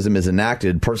racism is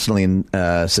enacted personally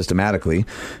and systematically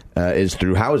is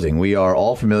through housing. We are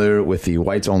all familiar with the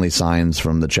whites only signs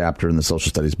from the chapter in the social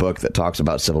studies book that talks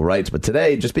about civil rights. But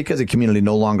today, just because a community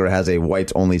no longer has a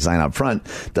whites only sign out front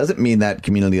doesn't mean that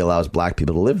community allows black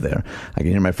people to live there. I can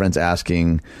hear my friends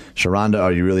asking, Sharonda,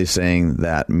 are you really saying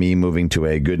that me moving to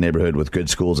a good neighborhood with good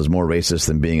schools is more racist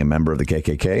than being a member of the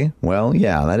KKK? Well,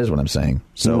 yeah, that is what I'm saying.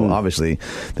 So obviously,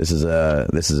 this is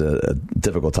a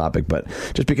difficult topic. But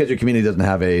just because your community doesn't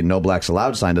have a no blacks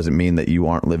allowed sign doesn't mean that you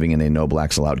aren't living in a no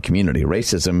blacks allowed community.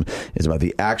 Racism is about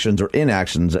the actions or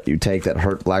inactions that you take that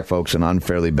hurt black folks and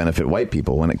unfairly benefit white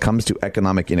people. When it comes to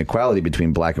economic inequality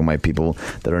between black and white people,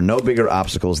 there are no bigger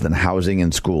obstacles than housing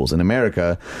and schools. In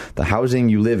America, the housing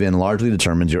you live in largely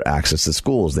determines your access to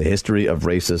schools. The history of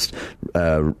racist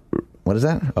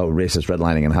racist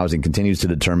redlining and housing continues to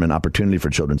determine opportunity for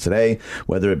children today,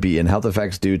 whether it be in health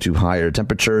effects due to higher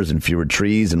temperatures and fewer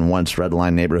trees in once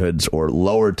redlined neighborhoods, or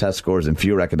lower test scores and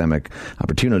fewer academic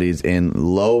opportunities in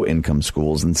low-income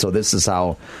schools. And so this is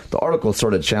how the article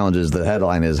sort of challenges. The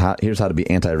headline is, here's how to be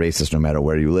anti-racist no matter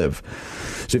where you live.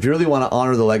 So if you really want to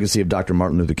honor the legacy of Dr.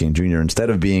 Martin Luther King Jr., instead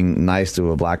of being nice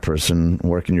to a black person,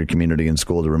 work in your community and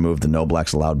school to remove the no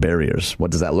blacks allowed barriers.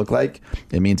 What does that look like?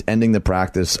 It means ending the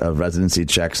practice of residency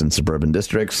checks in suburban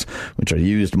districts, which are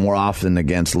used more often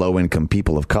against low-income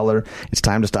people of color. It's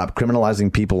time to stop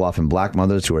criminalizing people, often black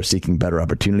mothers, who are seeking better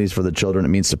opportunities for their children. It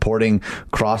means supporting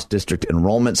cross-district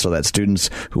enrollment so that students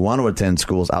who want to attend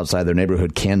schools outside their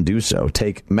neighborhood can do so.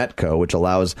 Take Metco, which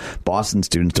allows Boston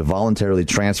students to voluntarily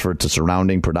transfer to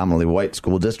surrounding predominantly white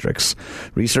school districts.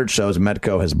 Research shows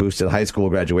Metco has boosted high school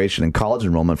graduation and college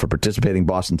enrollment for participating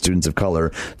Boston students of color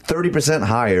 30%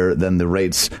 higher than the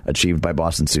rates achieved by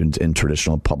Boston students in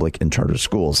traditional public and charter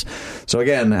schools. So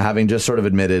again, having just sort of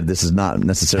admitted this is not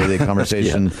necessarily a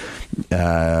conversation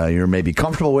you're maybe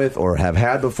comfortable with or have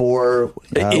had before. What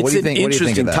do you think? It's an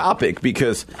interesting topic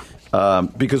because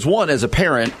one, as a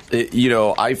parent,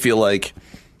 I feel like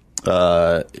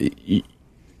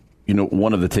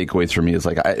one of the takeaways for me is,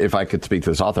 like, if I could speak to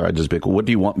this author, I'd just be like, what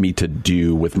do you want me to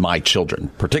do with my children,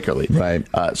 particularly? Right.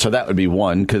 So that would be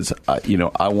one, because,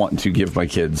 I want to give my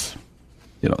kids,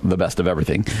 the best of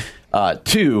everything.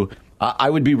 2, I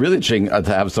would be really interesting to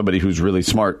have somebody who's really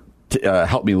smart to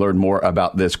help me learn more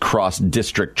about this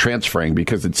cross-district transferring,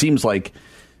 because it seems like,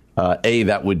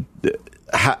 that would...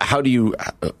 How do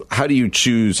you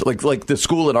choose, like the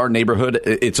school in our neighborhood?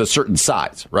 It's a certain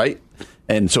size, right?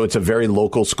 And so it's a very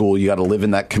local school. You got to live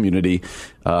in that community.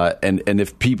 And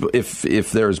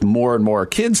if there's more and more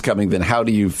kids coming, then how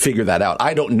do you figure that out?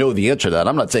 I don't know the answer to that.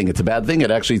 I'm not saying it's a bad thing.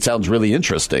 It actually sounds really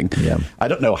interesting. Yeah. I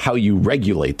don't know how you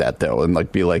regulate that, though,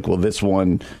 and be like, well, this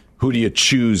one, who do you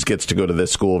choose gets to go to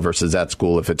this school versus that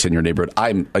school if it's in your neighborhood?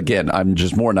 I'm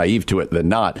just more naive to it than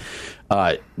not.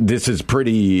 This is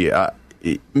pretty...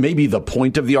 maybe the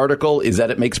point of the article is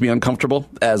that it makes me uncomfortable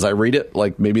as I read it.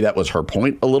 Like, maybe that was her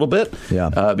point a little bit.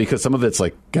 Yeah. Because some of it's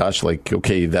like, gosh, like,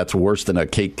 okay, that's worse than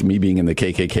me being in the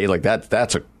KKK. Like,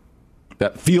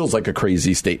 that feels like a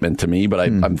crazy statement to me, but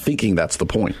I'm thinking that's the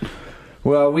point.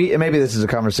 Well, maybe this is a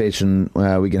conversation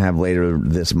we can have later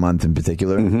this month in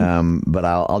particular, but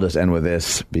I'll just end with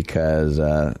this because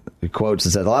it quotes. It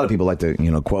says a lot of people like to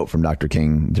quote from Dr.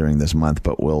 King during this month,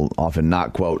 but will often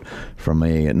not quote from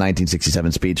a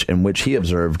 1967 speech in which he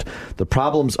observed, "The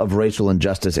problems of racial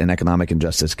injustice and economic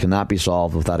injustice cannot be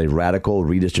solved without a radical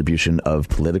redistribution of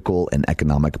political and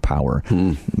economic power."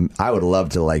 I would love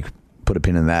to put a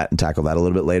pin in that and tackle that a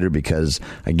little bit later because,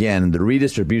 again, the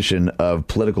redistribution of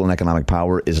political and economic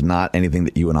power is not anything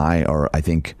that you and I are, I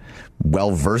think,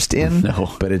 well-versed in. No.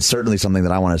 But it's certainly something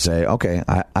that I want to say, okay,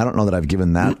 I don't know that I've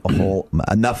given that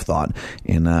enough thought,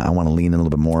 and I want to lean in a little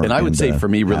bit more. And I would say for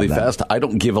me, really fast, I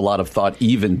don't give a lot of thought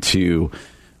even to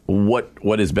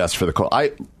what is best for the cause.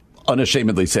 I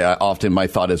unashamedly say often my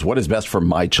thought is, what is best for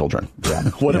my children?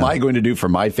 What am I going to do for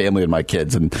my family and my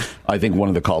kids? And I think one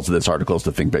of the calls of this article is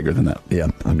to think bigger than that. Yeah,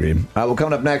 agreed. Well,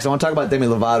 coming up next, I want to talk about Demi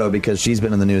Lovato because she's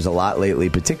been in the news a lot lately,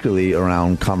 particularly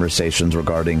around conversations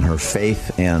regarding her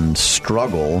faith and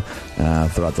struggle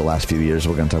throughout the last few years.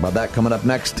 We're going to talk about that coming up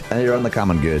next here on The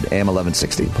Common Good, AM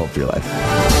 1160. Hope for your life.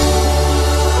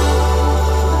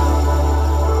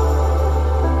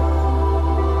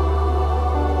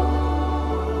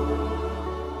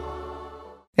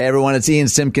 Hey everyone, it's Ian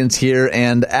Simpkins here,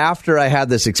 and after I had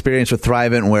this experience with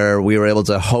Thrivent where we were able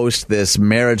to host this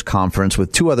marriage conference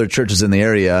with 2 other churches in the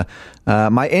area,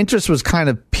 my interest was kind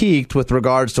of piqued with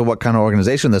regards to what kind of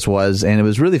organization this was, and it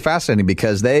was really fascinating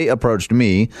because they approached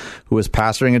me, who was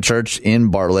pastoring a church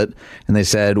in Bartlett, and they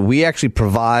said, we actually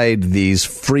provide these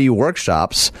free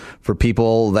workshops for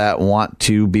people that want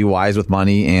to be wise with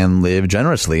money and live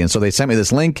generously. And so they sent me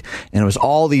this link, and it was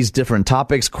all these different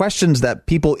topics, questions that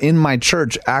people in my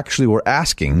church actually were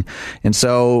asking. And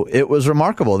so it was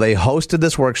remarkable. They hosted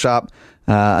this workshop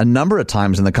a number of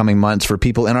times in the coming months for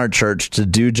people in our church to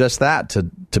do just that,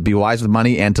 to be wise with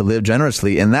money and to live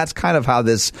generously. And that's kind of how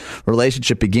this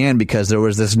relationship began, because there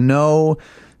was this no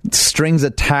strings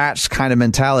attached kind of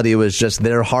mentality. It was just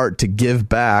their heart to give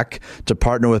back, to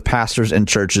partner with pastors and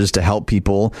churches to help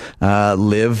people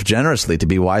live generously, to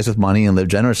be wise with money and live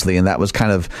generously. And that was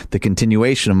kind of the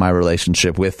continuation of my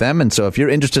relationship with them. And so if you're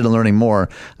interested in learning more,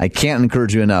 I can't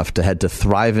encourage you enough to head to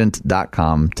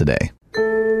Thrivent.com today.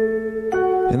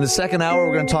 In the second hour,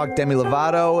 we're going to talk Demi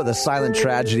Lovato, the silent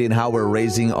tragedy, and how we're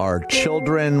raising our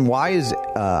children. Why is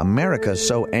America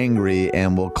so angry?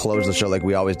 And we'll close the show like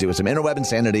we always do with some interweb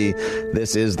insanity.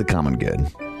 This is The Common Good.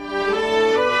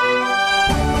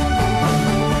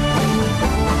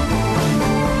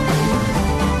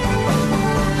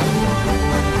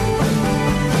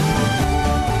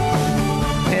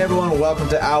 Welcome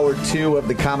to Hour 2 of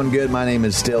The Common Good. My name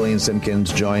is still Ian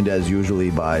Simpkins, joined as usually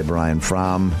by Brian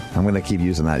Fromm. I'm going to keep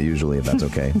using that usually, if that's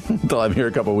okay. Until I'm here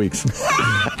a couple weeks.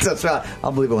 That's right.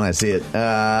 I'll believe it when I see it. You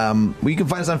can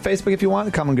find us on Facebook if you want,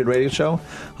 The Common Good Radio Show.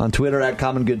 On Twitter at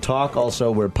Common Good Talk. Also,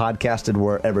 we're podcasted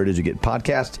wherever it is you get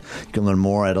podcasts. You can learn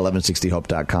more at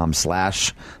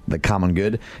 1160hope.com/The Common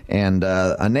Good. And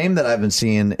a name that I've been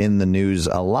seeing in the news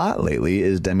a lot lately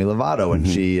is Demi Lovato. And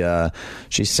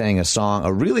she sang a song,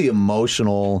 a really emotional,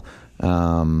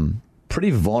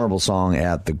 pretty vulnerable song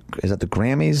at the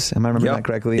Grammys? Am I remembering that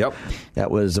correctly? Yep.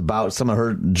 That was about some of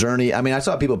her journey. I mean, I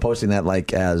saw people posting that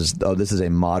as, this is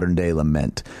a modern day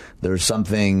lament. There's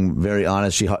something very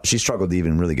honest. She struggled to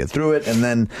even really get through it. And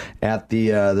then at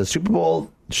the Super Bowl,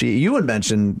 you had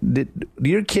mentioned, did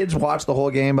your kids watch the whole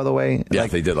game, by the way? Yeah,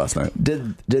 they did last night.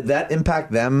 Did that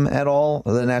impact them at all,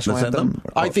 the national anthem?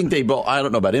 I think they both, I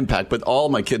don't know about impact, but all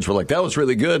my kids were like, that was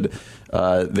really good.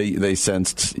 They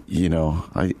sensed,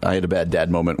 I had a bad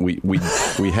dad moment.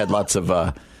 We had lots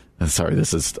of, sorry,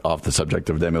 this is off the subject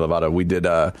of Demi Lovato. We did,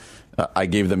 I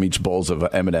gave them each bowls of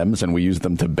M&Ms, and we used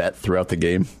them to bet throughout the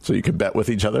game, so you could bet with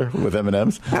each other with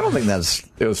M&Ms. I don't think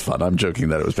it was fun. I'm joking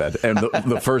that it was bad. And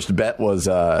the first bet was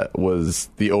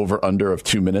the over-under of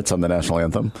 2 minutes on the national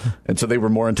anthem. And so they were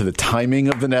more into the timing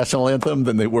of the national anthem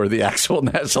than they were the actual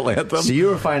national anthem. So you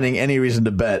were finding any reason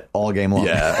to bet all game long.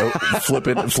 Yeah.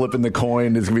 flipping the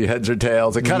coin. It's going to be heads or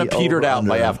tails. It kind of petered out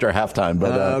by after halftime.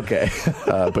 But okay.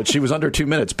 But she was under 2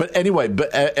 minutes. But anyway,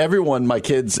 everyone, my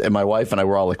kids and my wife and I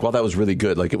were all like, well, that was really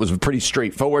good. Like, it was a pretty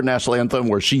straightforward national anthem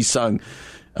where she sung.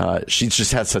 She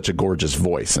just has such a gorgeous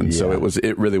voice, and so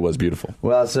it really was beautiful.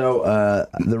 Well, so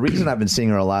the reason I've been seeing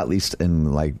her a lot, at least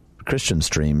in Christian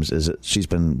streams, is that she's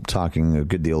been talking a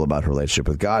good deal about her relationship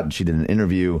with God. She did an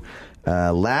interview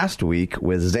last week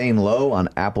with Zane Lowe on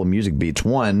Apple Music Beats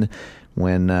 1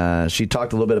 when she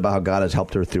talked a little bit about how God has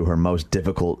helped her through her most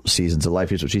difficult seasons of life.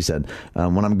 Here's what she said.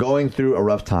 When I'm going through a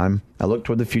rough time, I look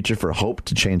toward the future for hope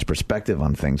to change perspective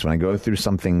on things. When I go through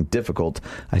something difficult,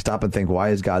 I stop and think, why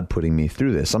is God putting me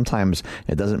through this? Sometimes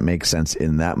it doesn't make sense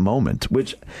in that moment,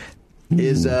 which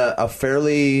is a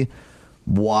fairly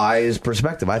wise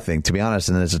perspective, I think, to be honest.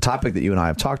 And it's a topic that you and I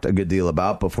have talked a good deal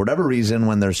about. But for whatever reason,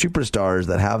 when there's superstars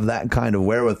that have that kind of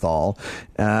wherewithal,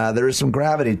 there is some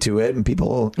gravity to it. And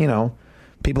people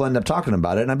end up talking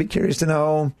about it. And I'd be curious to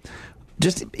know,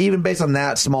 just even based on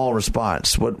that small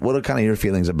response, what are kind of your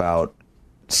feelings about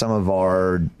some of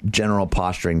our general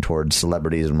posturing towards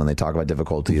celebrities and when they talk about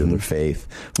difficulty or their faith?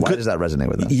 Why does that resonate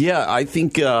with us? Yeah, I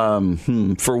think,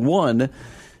 for one,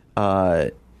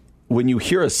 when you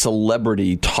hear a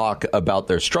celebrity talk about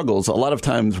their struggles, a lot of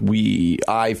times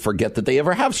I forget that they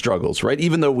ever have struggles, right?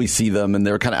 Even though we see them and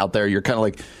they're kind of out there, you're kind of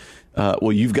like,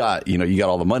 well, you got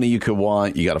all the money you could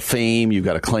want, you got a fame, you've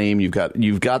got a claim, you've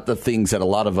got the things that a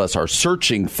lot of us are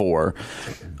searching for,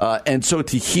 and so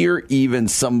to hear even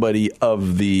somebody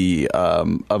of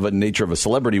a nature of a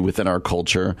celebrity within our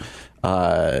culture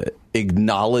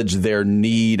acknowledge their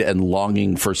need and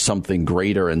longing for something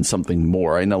greater and something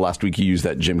more. I know last week you used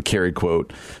that Jim Carrey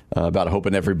quote about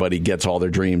hoping everybody gets all their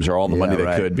dreams or all the money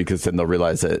they could, because then they'll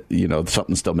realize that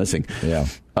something's still missing. Yeah.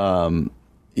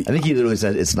 I think he literally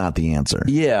said it's not the answer.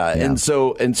 Yeah. And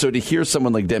so to hear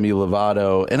someone like Demi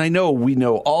Lovato, and I know we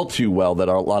know all too well that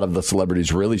a lot of the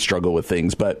celebrities really struggle with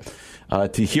things, but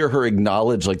to hear her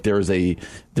acknowledge like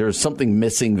there's something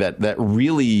missing that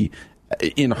really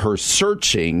in her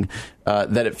searching,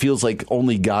 that it feels like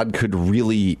only God could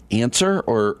really answer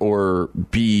or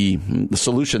be, the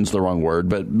solution's the wrong word,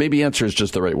 but maybe answer is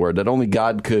just the right word, that only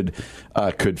God could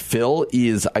fill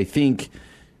is, I think,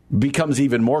 becomes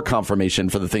even more confirmation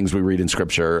for the things we read in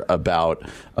Scripture about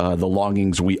the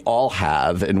longings we all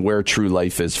have and where true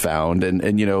life is found. And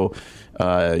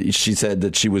she said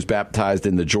that she was baptized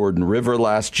in the Jordan River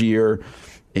last year.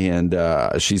 And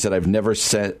she said, I've never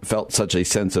felt such a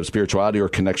sense of spirituality or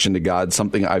connection to God,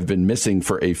 something I've been missing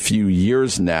for a few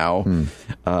years now.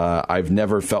 I've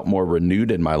never felt more renewed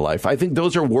in my life. I think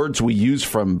those are words we use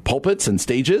from pulpits and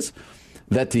stages,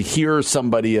 that to hear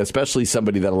somebody, especially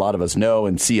somebody that a lot of us know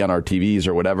and see on our TVs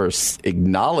or whatever,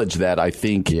 acknowledge that, I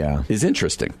think, is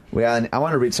interesting. Well, and I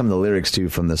want to read some of the lyrics, too,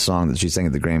 from the song that she sang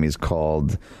at the Grammys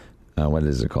called, what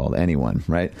is it called? Anyone,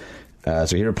 right?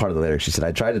 So here are part of the lyrics. She said,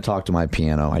 I tried to talk to my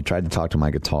piano. I tried to talk to my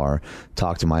guitar,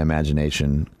 talk to my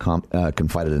imagination,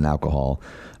 confided in alcohol.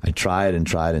 I tried and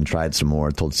tried and tried some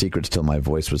more, told secrets till my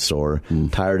voice was sore,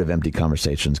 tired of empty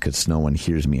conversations because no one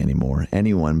hears me anymore.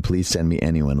 Anyone, please send me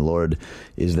anyone. Lord,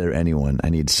 is there anyone? I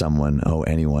need someone. Oh,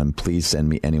 anyone, please send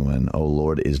me anyone. Oh,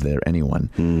 Lord, is there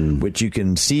anyone? Which you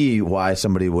can see why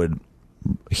somebody would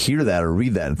hear that or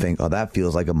read that and think, oh, that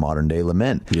feels like a modern day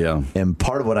lament. Yeah. And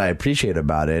part of what I appreciate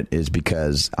about it is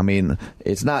because, I mean,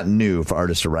 it's not new for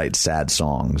artists to write sad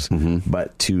songs,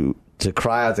 but to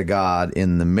cry out to God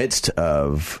in the midst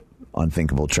of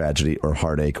unthinkable tragedy or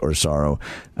heartache or sorrow,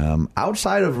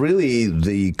 outside of really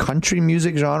the country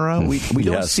music genre, we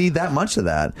don't see that much of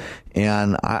that.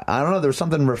 And I don't know, there's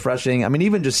something refreshing. I mean,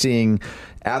 even just seeing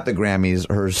at the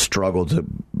Grammys her struggle to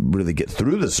really get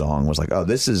through the song was like, oh,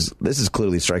 this is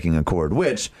clearly striking a chord,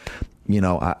 which,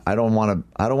 I don't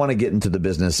want to get into the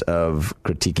business of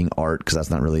critiquing art, because that's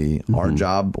not really our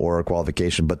job or a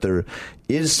qualification. But there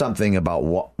is something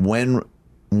about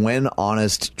when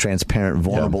honest, transparent,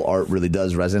 vulnerable art really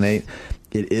does resonate.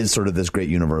 It is sort of this great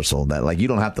universal that, like, you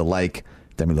don't have to like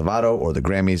Demi Lovato or the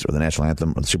Grammys or the national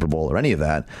anthem or the Super Bowl or any of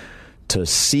that to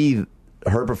see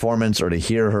her performance or to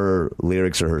hear her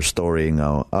lyrics or her story and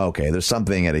go, oh, okay, there's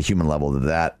something at a human level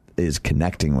that is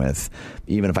connecting with,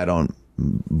 even if I don't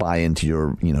buy into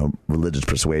your religious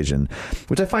persuasion,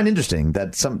 which I find interesting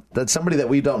that somebody that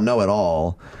we don't know at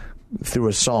all through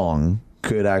a song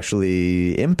could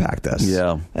actually impact us.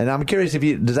 Yeah. And I'm curious,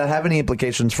 does that have any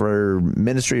implications for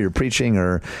ministry or preaching,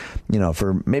 or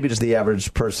for maybe just the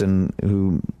average person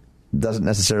who doesn't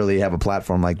necessarily have a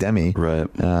platform like Demi? Right.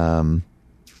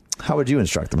 How would you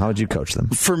instruct them? How would you coach them?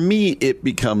 For me, it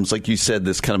becomes, like you said,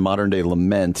 this kind of modern day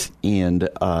lament, and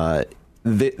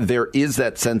there is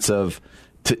that sense of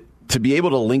to be able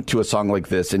to link to a song like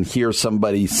this and hear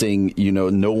somebody sing,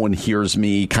 no one hears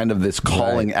me, kind of this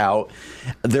calling out.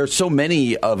 There's so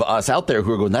many of us out there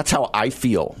who are going, that's how I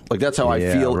feel. Like, that's how I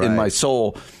feel in my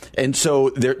soul. And so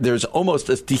there's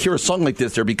almost, to hear a song like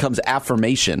this, there becomes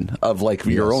affirmation of, like,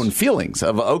 your own feelings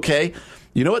of, okay,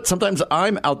 You know what? Sometimes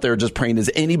I'm out there just praying,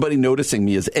 is anybody noticing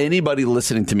me? Is anybody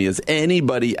listening to me? Is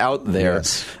anybody out there?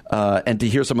 Yes. And to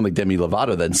hear someone like Demi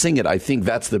Lovato then sing it, I think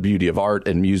that's the beauty of art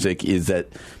and music, is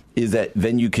that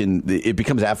then it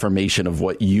becomes affirmation of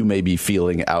what you may be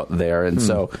feeling out there. And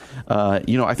so,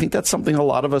 I think that's something a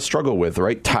lot of us struggle with,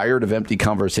 right? Tired of empty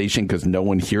conversation because no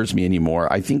one hears me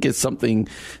anymore. I think is something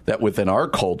that within our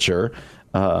culture,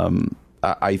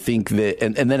 I think that,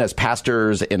 and then as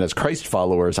pastors and as Christ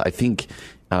followers, I think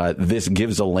this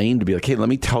gives a lane to be like, hey, let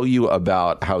me tell you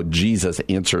about how Jesus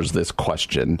answers this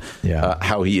question. Yeah.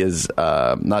 How he is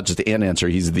not just an answer,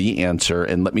 he's the answer.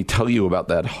 And let me tell you about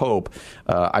that hope.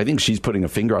 I think she's putting a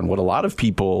finger on what a lot of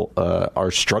people are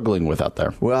struggling with out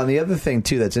there. Well, and the other thing,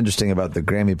 too, that's interesting about the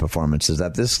Grammy performance is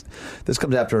that this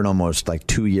comes after an almost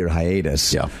 2-year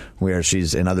hiatus, where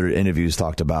she's in other interviews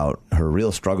talked about her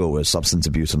real struggle with substance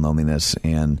abuse and loneliness.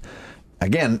 And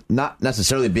again, not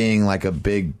necessarily being like a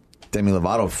big Demi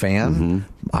Lovato fan.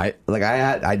 I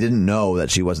didn't know that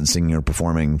she wasn't singing or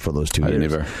performing for those 2 years. I didn't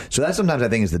either. So that sometimes I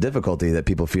think is the difficulty, that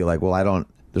people feel like, well,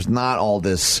 there's not all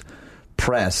this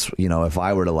press, if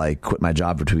I were to quit my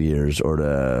job for 2 years or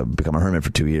to become a hermit for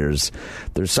 2 years.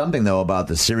 There's something though about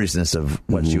the seriousness of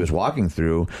what she was walking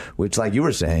through, which, like you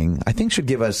were saying, I think should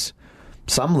give us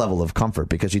some level of comfort,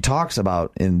 because she talks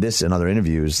about in this and other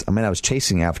interviews, I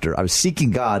was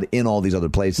seeking God in all these other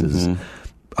places.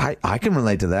 I can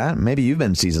relate to that. Maybe you've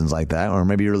been in seasons like that, or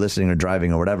maybe you're listening or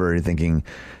driving or whatever, and you're thinking,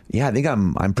 yeah, I think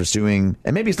I'm pursuing,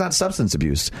 and maybe it's not substance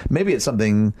abuse. Maybe it's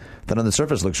something that on the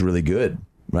surface looks really good,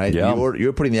 right? Yeah.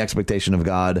 You're putting the expectation of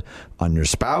God on your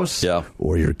spouse,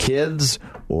 or your kids,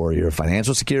 or your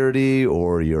financial security,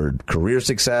 or your career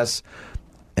success.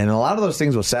 And a lot of those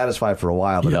things will satisfy for a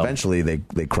while, but eventually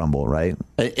they crumble, right?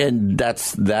 And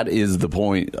that is the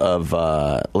point of,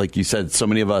 like you said, so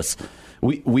many of us,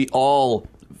 we all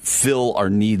fill our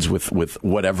needs with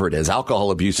whatever it is.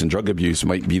 Alcohol abuse and drug abuse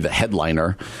might be the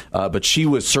headliner, but she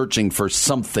was searching for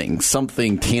something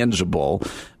tangible,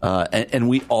 and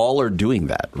we all are doing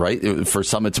that, right? For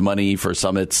some it's money, for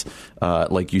some it's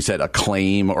like you said,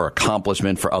 acclaim or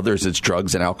accomplishment. For others it's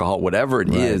drugs and alcohol, whatever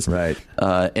it is. Right.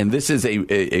 And this is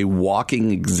a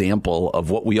walking example of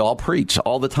what we all preach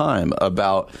all the time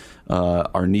about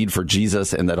our need for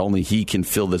Jesus, and that only he can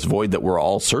fill this void that we're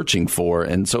all searching for.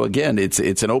 And so again, it's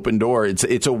an open door.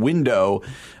 It's a window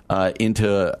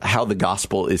into how the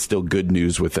gospel is still good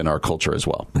news within our culture as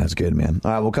well. That's good, man.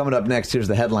 All right, well, coming up next, here's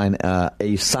the headline,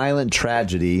 A Silent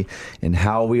Tragedy in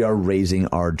How We Are Raising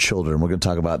Our Children. We're going to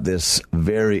talk about this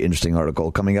very interesting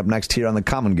article coming up next here on The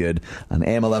Common Good on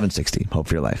AM 1160. Hope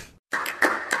for your life.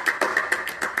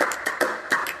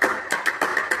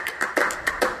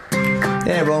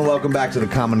 Hey everyone, welcome back to The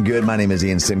Common Good. My name is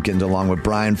Ian Simpkins along with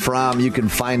Brian Fromm. You can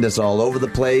find us all over the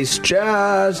place.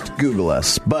 Just Google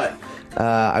us. But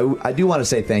I do want to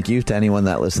say thank you to anyone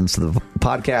that listens to the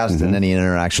podcast, and any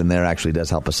interaction there actually does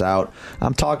help us out.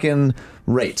 I'm talking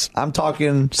rates. I'm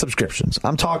talking subscriptions.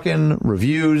 I'm talking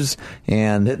reviews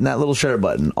and hitting that little share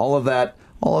button. All of that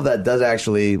does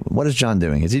actually... What is John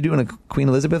doing? Is he doing a Queen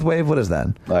Elizabeth wave? What is that?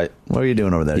 Right. What are you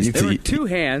doing over there? There were two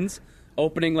hands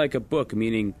opening like a book,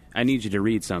 meaning I need you to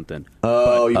read something.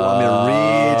 Oh, you want me to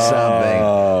read something?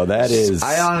 Oh, that is...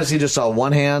 I honestly just saw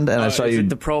one hand, and I saw is you... it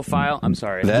the profile? I'm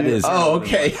sorry. That is... Oh,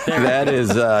 okay. that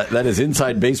is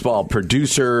inside baseball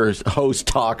producer host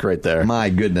talk right there. My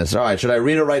goodness. All right, should I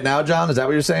read it right now, John? Is that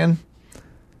what you're saying?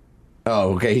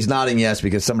 Oh, okay. He's nodding yes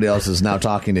because somebody else is now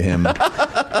talking to him.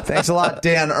 Thanks a lot,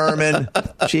 Dan Ehrman.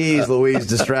 Jeez Louise,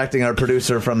 distracting our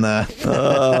producer from the... That's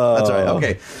all right.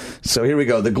 Okay. So here we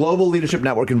go. The Global Leadership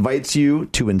Network invites you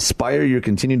to inspire your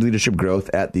continued leadership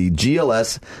growth at the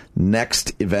GLS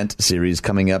Next event series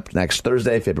coming up next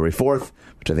Thursday, February 4th,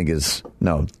 which I think is...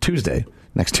 No, Tuesday.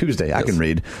 Next Tuesday. Yes. I can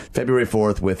read. February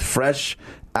 4th with fresh...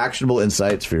 actionable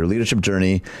insights for your leadership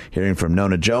journey, hearing from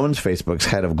Nona Jones, Facebook's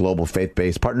head of global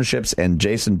faith-based partnerships, and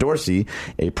Jason Dorsey,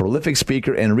 a prolific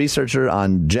speaker and researcher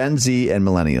on Gen Z and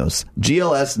millennials.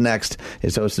 GLS Next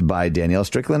is hosted by Danielle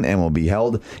Strickland and will be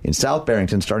held in South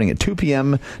Barrington starting at 2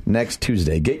 p.m. next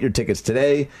Tuesday. Get your tickets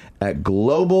today at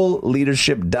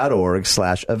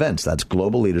globalleadership.org/events. That's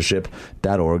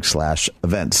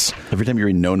globalleadership.org/events. Every time you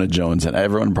read Nona Jones, and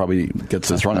everyone probably gets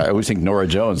this wrong, I always think Nora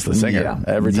Jones, the singer. Yeah.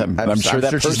 Every time. I'm sure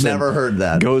that she's never heard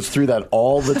that. Goes through that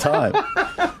all the time.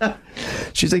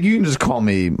 She's like, you can just call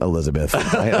me Elizabeth.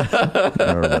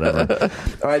 Or whatever.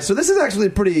 All right, so this is actually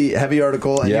a pretty heavy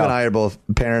article, and you and I are both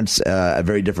parents at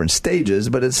very different stages,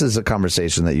 but this is a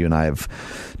conversation that you and I have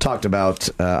talked about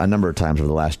a number of times over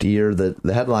the last year. The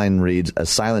headline reads, A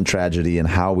Silent Tragedy in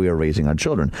How We Are Raising Our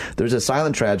Children. There's a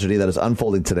silent tragedy that is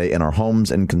unfolding today in our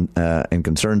homes and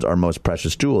concerns our most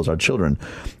precious jewels, our children.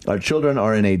 Our children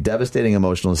are in a devastating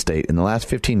emotional state. In the last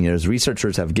 15 years,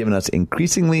 researchers have given us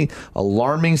increasingly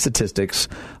alarming statistics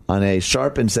on a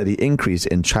sharp and steady increase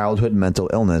in childhood mental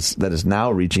illness that is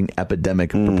now reaching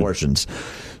epidemic proportions.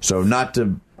 So not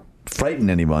to frighten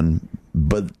anyone,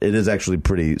 but it is actually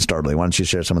pretty startling. Why don't you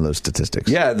share some of those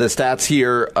statistics? Yeah, the stats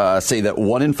here say that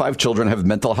 1 in 5 children have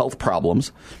mental health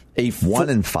problems. 1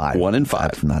 in 5. 1 in 5.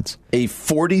 That's nuts. A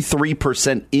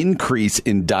 43% increase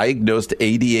in diagnosed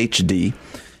ADHD.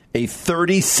 A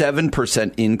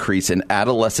 37% increase in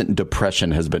adolescent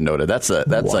depression has been noted. That's like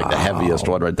the heaviest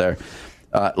one right there.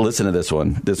 Listen to this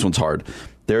one. This one's hard.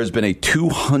 There has been a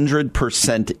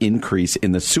 200% increase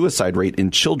in the suicide rate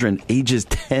in children ages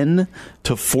 10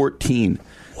 to 14.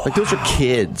 Wow. Like, those are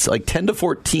kids. Like, 10 to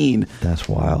 14. That's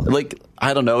wild. Like,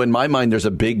 I don't know. In my mind, there's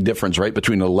a big difference, right,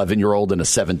 between an 11-year-old and a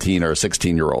 17 or a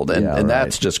 16-year-old. And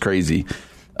that's just crazy.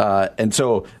 And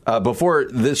so before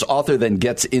this author then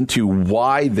gets into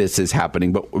why this is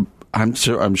happening, but I'm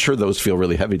sure those feel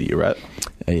really heavy to you, right?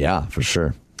 Yeah, for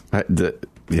sure.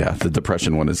 The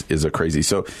depression one is a crazy.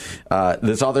 So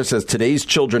this author says today's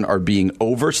children are being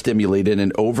overstimulated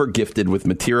and overgifted with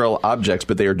material objects,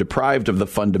 but they are deprived of the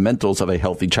fundamentals of a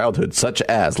healthy childhood, such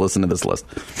as, listen to this list,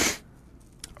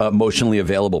 emotionally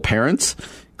available parents,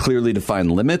 clearly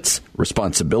defined limits,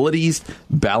 responsibilities,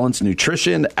 balanced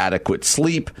nutrition, adequate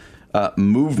sleep,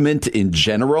 movement in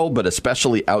general, but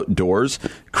especially outdoors,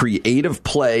 creative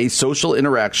play, social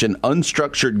interaction,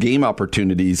 unstructured game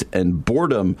opportunities, and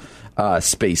boredom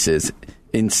spaces.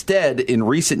 Instead, in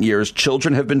recent years,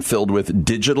 children have been filled with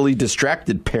digitally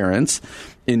distracted parents,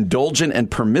 indulgent and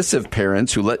permissive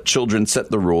parents who let children set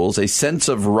the rules, a sense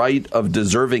of right of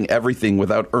deserving everything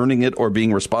without earning it or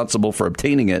being responsible for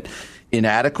obtaining it,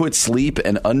 inadequate sleep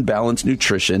and unbalanced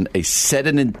nutrition, a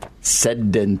sedentary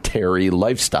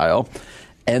lifestyle,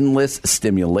 endless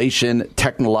stimulation,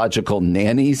 technological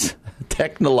nannies.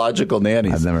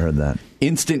 I've never heard that.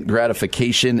 Instant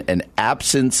gratification and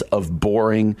absence of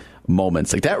boring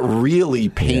moments. Like, that really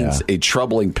paints a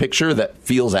troubling picture that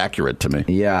feels accurate to me.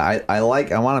 Yeah, I want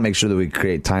to make sure that we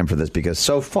create time for this, because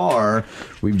so far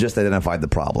we've just identified the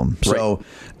problem. Right. So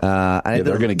they're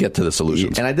going to get to the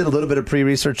solutions. And I did a little bit of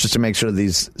pre-research just to make sure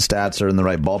these stats are in the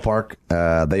right ballpark.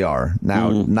 They are.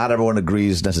 Now, not everyone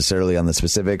agrees necessarily on the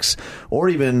specifics or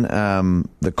even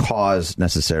the cause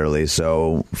necessarily.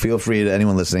 So feel free to,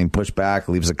 anyone listening, push back,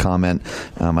 leave us a comment.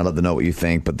 I'd love to know what you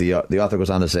think. But the author goes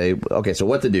on to say, okay, so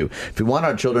what to do? If we want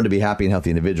our children to be happy and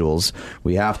healthy individuals,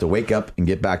 we have to wake up and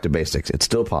get back to basics. It's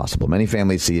still possible. Many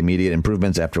families see immediate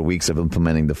improvements after weeks of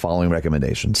implementing the following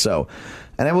recommendations. So,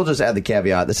 and I will just add the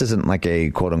caveat, this isn't like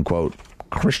a quote-unquote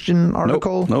Christian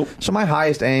article. Nope. So my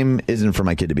highest aim isn't for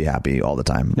my kid to be happy all the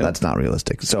time. Yep. That's not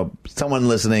realistic. So someone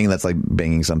listening that's like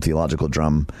banging some theological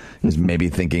drum is maybe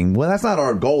thinking, well, that's not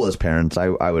our goal as parents.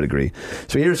 I would agree.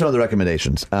 So here's some of the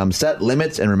recommendations. Set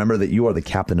limits and remember that you are the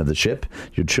captain of the ship.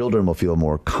 Your children will feel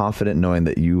more confident knowing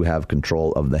that you have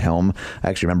control of the helm. I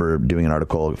actually remember doing an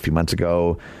article a few months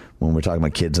ago when we're talking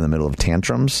about kids in the middle of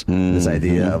tantrums, this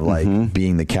idea of like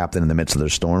being the captain in the midst of their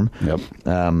storm. Yep.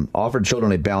 Offer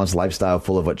children a balanced lifestyle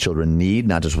full of what children need,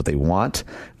 not just what they want.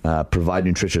 Provide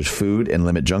nutritious food and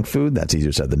limit junk food. That's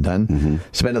easier said than done.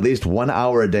 Spend at least 1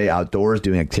 hour a day outdoors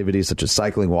doing activities such as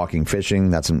cycling, walking,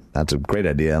 fishing. That's a great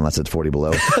idea unless it's 40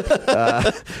 below.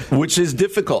 Which is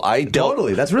difficult.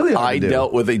 Totally. That's really hard to do. I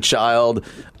dealt with a child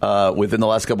within the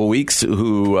last couple of weeks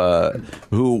who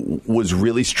was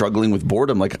really struggling with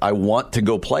boredom. Like, I want to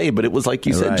go play, but it was like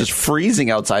you said, just freezing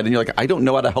outside. And you're like, I don't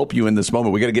know how to help you in this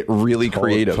moment. We got to get really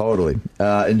creative. Totally.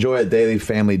 Enjoy a daily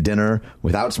family dinner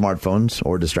without smartphones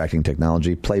or distracting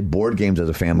technology. Play board games as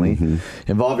a family.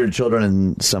 Involve your children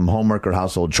in some homework or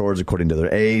household chores according to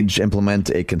their age. Implement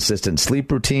a consistent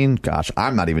sleep routine. Gosh,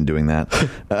 I'm not even doing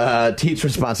that. Teach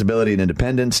responsibility and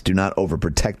independence. Do not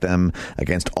overprotect them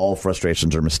against all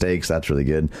frustrations or mistakes. That's really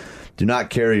good. Do not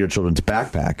carry your children's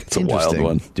backpack. It's a wild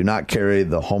one. Do not carry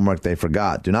the homework they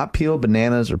forgot. Do not peel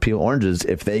bananas or peel oranges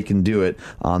if they can do it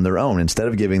on their own. Instead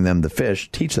of giving them the fish,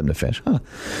 teach them to fish.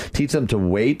 Teach them to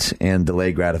wait and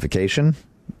delay gratification.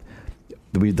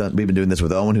 we've been doing this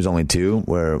with Owen, who's only 2,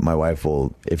 where my wife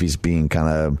will, if he's being kind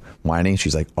of whiny,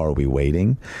 she's like, "Are we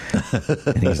waiting?"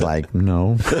 And he's like,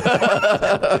 "No."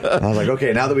 I was like,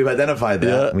 "Okay, now that we've identified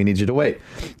that, we need you to wait."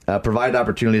 Provide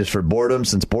opportunities for boredom.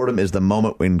 Since boredom is the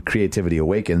moment when creativity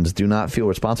awakens, do not feel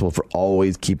responsible for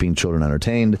always keeping children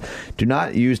entertained. Do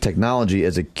not use technology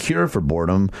as a cure for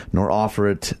boredom, nor offer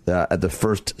it at the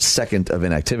first second of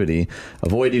inactivity.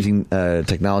 Avoid using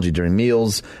technology during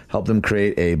meals. Help them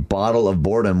create a bottle of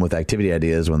boredom with activity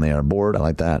ideas when they are bored. I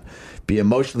like that. Be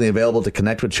emotionally available to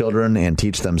connect with children and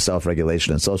teach them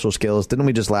self-regulation and social skills. Didn't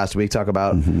we just last week talk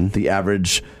about the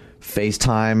average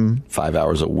FaceTime? 5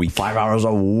 hours a week. 5 hours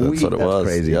a week. That's what it was.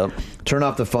 Crazy. Yep. Turn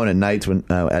off the phone at night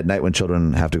when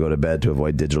children have to go to bed to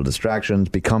avoid digital distractions.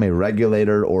 Become a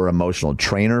regulator or emotional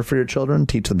trainer for your children.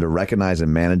 Teach them to recognize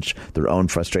and manage their own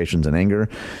frustrations and anger.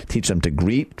 Teach them to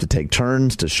greet, to take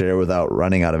turns, to share without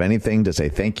running out of anything, to say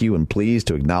thank you and please,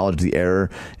 to acknowledge the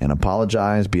error and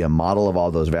apologize. Be a model of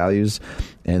all those values.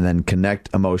 And then connect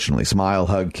emotionally. Smile,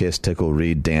 hug, kiss, tickle,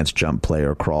 read, dance, jump, play,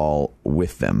 or crawl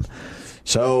with them.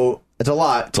 So it's a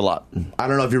lot. It's a lot. I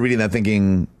don't know if you're reading that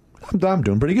thinking, I'm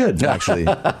doing pretty good, actually.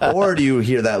 Or do you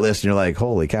hear that list and you're like,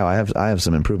 holy cow, I have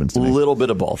some improvements to make? A little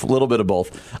bit of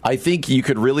both. I think you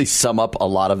could really sum up a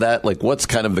lot of that. Like, what's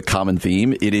kind of the common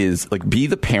theme? It is, like, be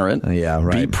the parent. Yeah,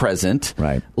 right. Be present.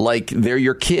 Right. Like, they're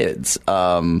your kids.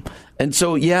 And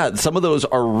so, yeah, some of those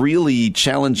are really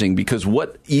challenging because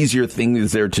what easier thing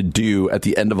is there to do at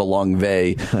the end of a long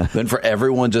day than for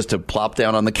everyone just to plop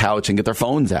down on the couch and get their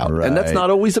phones out? Right. And that's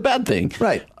not always a bad thing.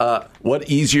 Right.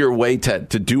 What easier way to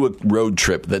do a road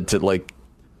trip than to, like,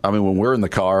 I mean, when we're in the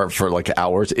car for like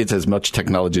hours, it's as much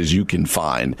technology as you can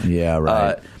find. Yeah,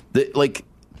 right.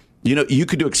 You know, you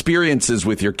could do experiences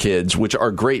with your kids, which are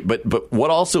great, but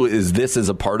what also is this is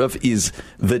a part of is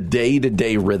the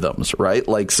day-to-day rhythms, right?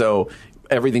 Like, so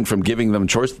everything from giving them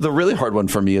chores. The really hard one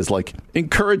for me is like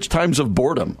encourage times of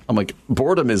boredom. I'm like,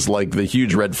 boredom is like the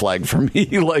huge red flag for me.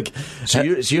 Like, so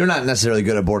you're not necessarily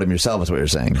good at boredom yourself, is what you're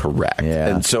saying. Correct. Yeah.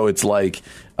 And so it's like,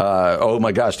 oh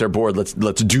my gosh, they're bored.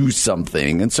 Let's do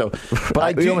something. And so,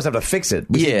 but we almost have to fix it.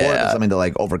 We see boredom as something to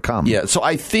like overcome. Yeah. So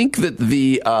I think that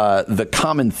the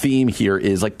common theme here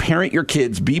is like parent your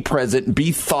kids, be present,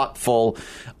 be thoughtful,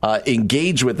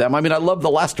 engage with them. I mean, I love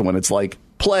the last one. It's like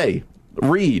play,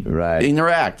 read,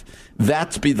 interact.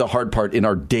 That's be the hard part in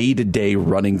our day-to-day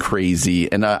running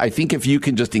crazy. And I think if you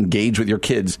can just engage with your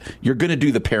kids, you're going to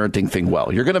do the parenting thing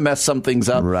well. You're going to mess some things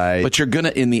up, but you're going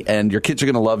to, in the end, your kids are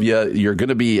going to love you. You're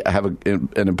going to have an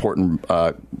important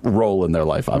role in their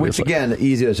life, obviously. Which, again,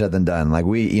 easier said than done. Like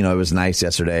it was nice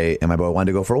yesterday, and my boy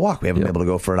wanted to go for a walk. We haven't been able to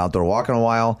go for an outdoor walk in a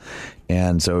while.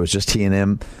 And so it was just he and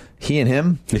him.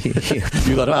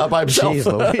 You let him out by himself.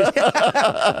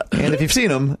 And if you've seen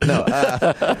him, no.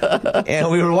 And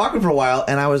we were walking for a while,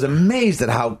 and I was amazed at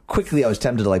how quickly I was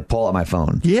tempted to like pull out my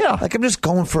phone. Yeah, like I'm just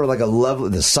going for like a level.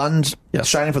 The sun's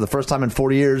shining for the first time in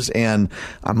 40 years, and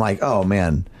I'm like, oh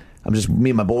man, I'm just me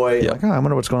and my boy. Like, I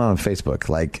wonder what's going on Facebook.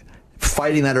 Like,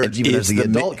 fighting that urge even as the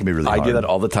adult can be really hard. I do that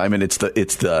all the time, and it's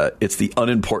the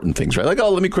unimportant things, right? Like, oh,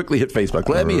 let me quickly hit Facebook,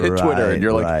 let me hit Twitter, and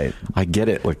you're like, I get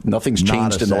it. Like, nothing's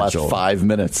changed in the last 5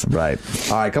 minutes. Right.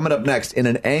 All right, coming up next, in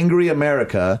an angry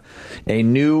America, a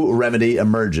new remedy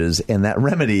emerges, and that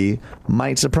remedy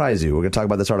might surprise you. We're going to talk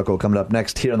about this article coming up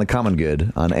next here on The Common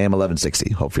Good on AM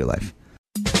 1160. Hope for your life.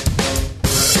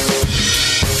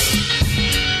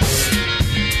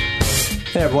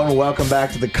 Hey everyone, welcome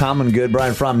back to The Common Good.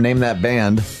 Brian Fromm, name that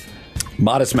band.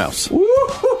 Modest Mouse.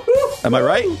 Am I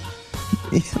right?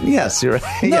 Yes, you're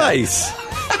right. Nice.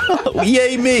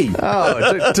 Yay me.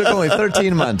 Oh, it took only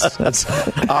 13 months.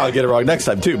 I'll get it wrong next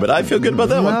time too, but I feel good about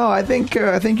that one. No, I think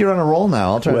you're on a roll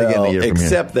now. I'll try to get in a year from here.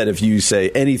 Except that if you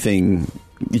say anything,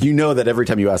 you know that every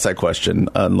time you ask that question,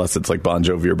 unless it's like Bon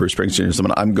Jovi or Bruce Springsteen or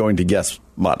someone, I'm going to guess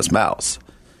Modest Mouse.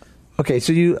 Okay,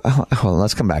 so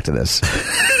let's come back to this.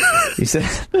 You said,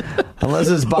 unless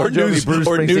it's Bon Jovi, Bruce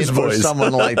Springsteen, or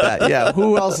someone like that. Yeah,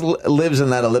 who else lives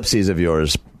in that ellipses of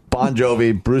yours? Bon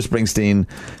Jovi, Bruce Springsteen,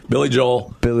 Billy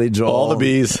Joel, all the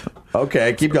bees.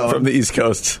 Okay, keep going. From the East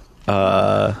Coast.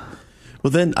 Well,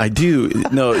 then I do.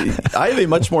 No, I have a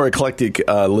much more eclectic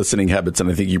listening habits than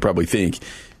I think you probably think.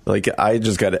 Like, I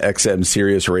just got an XM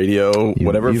Sirius Radio,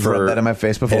 whatever. You've read that in my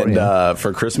face before. And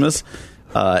for Christmas.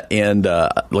 And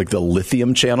like the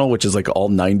Lithium channel, which is like all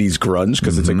 90s grunge,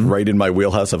 because it's like right in my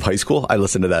wheelhouse of high school. I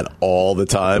listen to that all the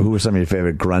time. Who are some of your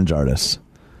favorite grunge artists?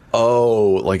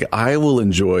 Oh, like I will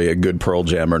enjoy a good Pearl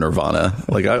Jam or Nirvana.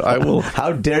 Like I will.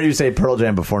 How dare you say Pearl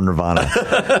Jam before Nirvana?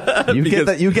 You get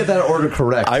that order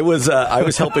correct. I was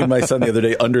helping my son the other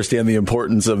day understand the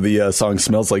importance of the song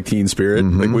 "Smells Like Teen Spirit."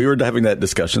 Like we were having that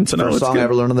discussion. So First song I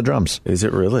ever learned on the drums. Is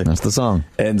it really? That's the song.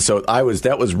 And so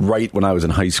that was right when I was in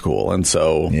high school, and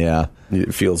so yeah.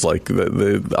 It feels like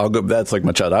I'll go. That's like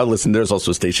my child. I listen. There's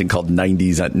also a station called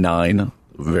 90s at 9.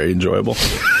 Very enjoyable.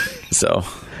 So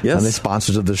yes, are they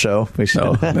sponsors of the show?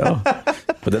 No.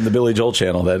 But then the Billy Joel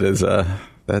channel. That is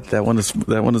that one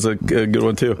is a good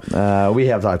one too. We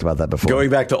have talked about that before. Going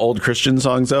back to old Christian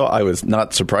songs, though, I was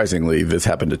not surprisingly. This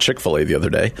happened to Chick-fil-A the other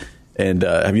day. And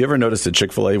have you ever noticed at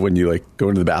Chick-fil-A when you like go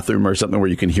into the bathroom or something where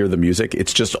you can hear the music?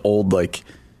 It's just old like.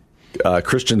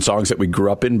 Christian songs that we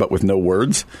grew up in, but with no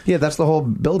words. Yeah, that's the whole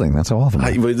building. That's how often.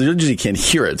 You can't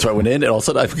hear it. So I went in, and all of a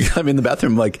sudden I'm in the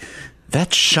bathroom, like,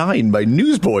 that's Shine by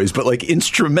Newsboys, but like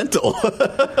instrumental.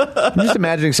 I'm just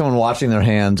imagining someone washing their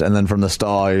hands, and then from the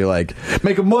stall, you're like,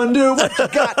 make them wonder what you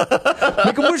got.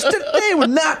 Make them wish that they were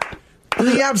not on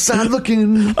the outside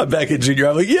looking. I'm back in junior.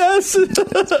 I'm like, yes,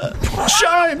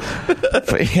 Shine.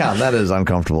 Yeah, that is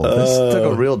uncomfortable. This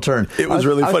took a real turn. It was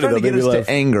really funny. I was trying to get us to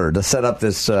anger to set up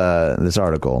this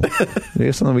article. You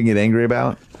have something we can get angry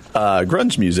about?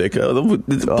 Grunge music. The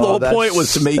whole point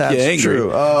was to make you angry.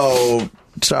 True. Oh,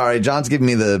 sorry. John's giving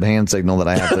me the hand signal that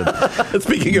I have to.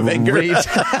 Speaking of anger.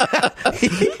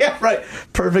 Yeah, right.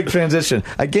 Perfect transition.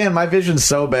 Again, my vision's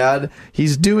so bad.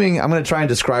 I'm going to try and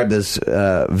describe this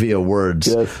via words.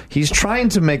 Yes. He's trying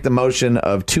to make the motion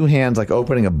of two hands like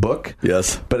opening a book.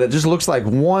 Yes. But it just looks like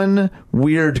one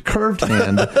weird curved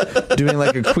hand doing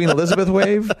like a Queen Elizabeth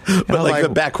wave. But like the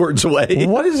backwards way.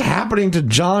 What is happening to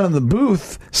John in the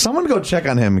booth? Someone go check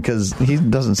on him because he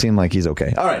doesn't seem like he's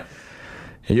okay. All right.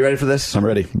 Are you ready for this? I'm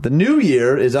ready. The new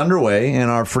year is underway, and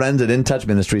our friends at In Touch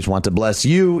Ministries want to bless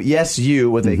you, yes,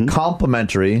 you, with a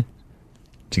complimentary...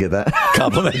 Did you get that?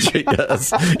 Complimentary,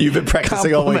 yes. You've been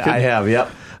practicing all weekend. I have,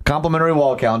 yep. Complimentary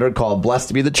wall calendar called Blessed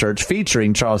to be the Church,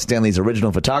 featuring Charles Stanley's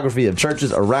original photography of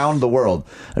churches around the world.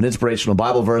 An inspirational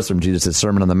Bible verse from Jesus'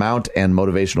 Sermon on the Mount and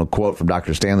motivational quote from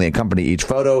Dr. Stanley accompany each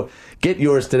photo. Get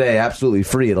yours today, absolutely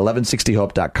free at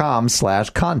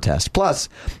 1160hope.com/contest. Plus,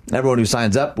 everyone who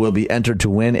signs up will be entered to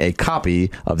win a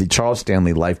copy of the Charles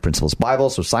Stanley Life Principles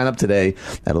Bible. So sign up today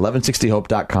at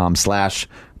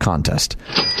 1160hope.com/contest.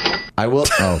 I will...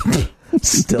 Oh...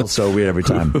 Still so weird every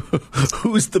time.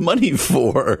 Who's the money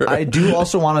for? I do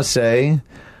also want to say,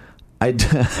 I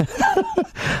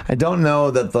don't know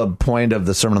that the point of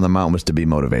the Sermon on the Mount was to be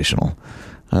motivational.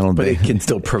 But it can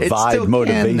still provide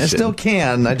motivation. It still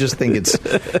can. I just think it's...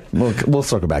 We'll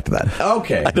circle back to that.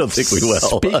 Okay. I don't think we will.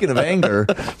 Speaking of anger,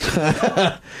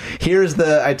 here's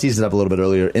I teased it up a little bit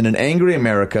earlier. In an angry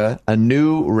America, a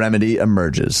new remedy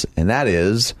emerges, and that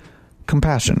is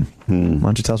compassion. Why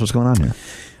don't you tell us what's going on here?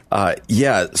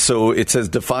 So it says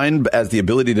defined as the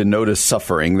ability to notice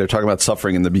suffering. They're talking about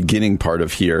suffering in the beginning part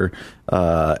of here.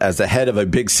 As the head of a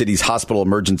big city's hospital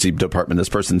emergency department, this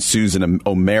person, Susan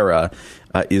O'Mara,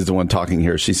 is the one talking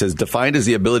here. She says, defined as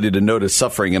the ability to notice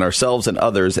suffering in ourselves and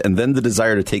others, and then the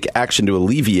desire to take action to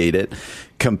alleviate it.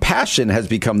 Compassion has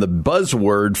become the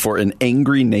buzzword for an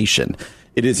angry nation.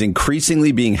 It is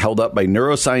increasingly being held up by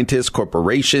neuroscientists,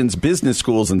 corporations, business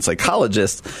schools, and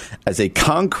psychologists as a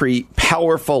concrete,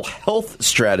 powerful health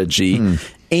strategy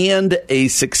and a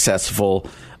successful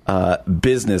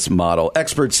business model.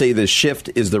 Experts say this shift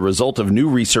is the result of new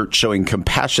research showing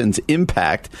compassion's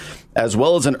impact, as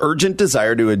well as an urgent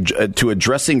desire to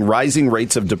addressing rising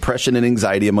rates of depression and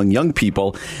anxiety among young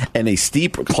people and a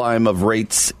steep climb of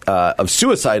rates of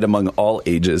suicide among all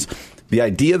ages. The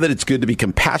idea that it's good to be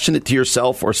compassionate to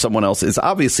yourself or someone else is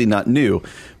obviously not new,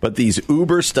 but these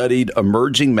uber-studied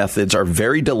emerging methods are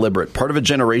very deliberate, part of a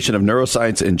generation of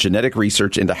neuroscience and genetic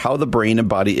research into how the brain and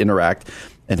body interact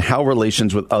and how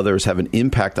relations with others have an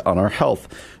impact on our health.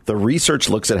 The research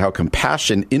looks at how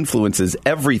compassion influences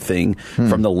everything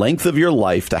from the length of your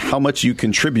life to how much you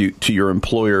contribute to your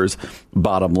employer's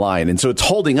bottom line. And so it's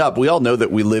holding up. We all know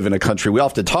that we live in a country. We all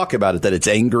have to talk about it, that it's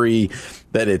angry,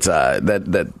 that it's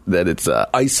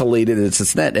isolated, it's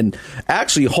this net. And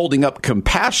actually holding up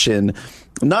compassion,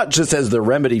 not just as the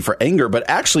remedy for anger, but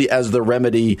actually as the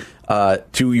remedy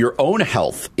to your own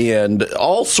health and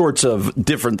all sorts of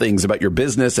different things about your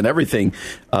business and everything,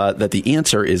 that the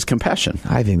answer is compassion.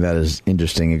 I think that is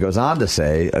interesting. It goes on to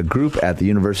say, a group at the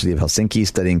University of Helsinki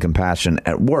studying compassion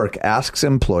at work asks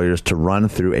employers to run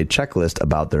through a checklist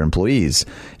about their employees.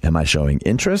 Am I showing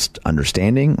interest,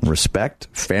 understanding, respect,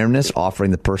 fairness,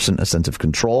 offering the person a sense of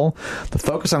control? The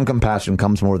focus on compassion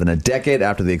comes more than a decade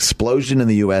after the explosion in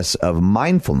the U.S. of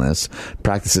mindfulness,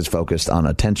 practices focused on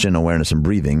attention, awareness, and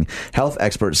breathing. Health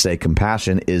experts say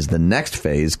compassion is the next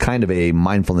phase, kind of a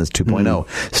mindfulness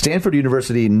 2.0. Stanford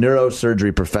University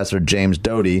neurosurgery professor James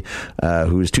Doty,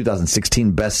 whose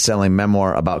 2016 best-selling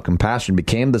memoir about compassion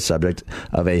became the subject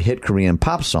of a hit Korean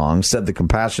pop song, said the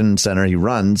compassion center he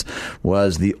runs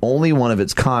was the only one of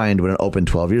its kind when it opened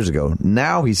 12 years ago.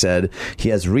 Now, he said, he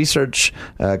has research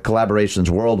collaborations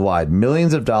worldwide.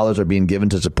 Millions of dollars are being given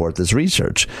to support this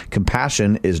research.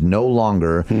 Compassion is no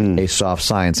longer a soft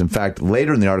science. In fact,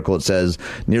 later in the article, it says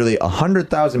nearly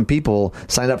 100,000 people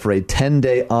signed up for a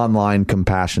 10-day online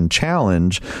compassion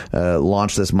challenge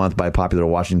launched this month by popular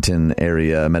Washington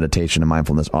area meditation and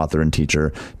mindfulness author and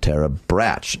teacher Tara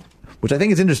Brach. Which I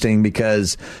think is interesting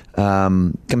because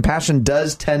compassion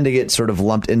does tend to get sort of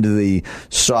lumped into the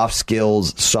soft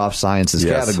skills, soft sciences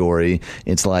category.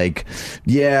 It's like,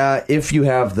 yeah, if you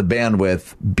have the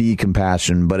bandwidth, be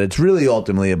compassionate, but it's really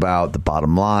ultimately about the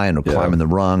bottom line or climbing the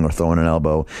rung or throwing an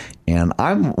elbow. And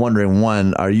I'm wondering,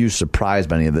 one, are you surprised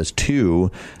by any of this?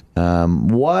 Two,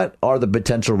 what are the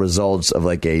potential results of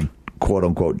like a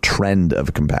quote-unquote trend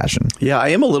of compassion? Yeah, I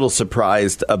am a little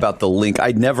surprised about the link.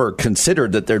 I'd never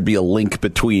considered that there'd be a link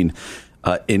between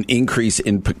an increase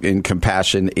in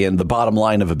compassion and the bottom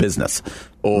line of a business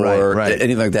or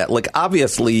anything like that. Like,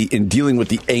 obviously, in dealing with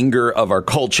the anger of our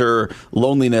culture,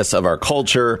 loneliness of our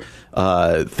culture,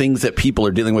 things that people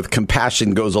are dealing with,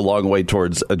 compassion goes a long way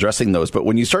towards addressing those. But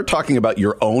when you start talking about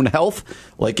your own health,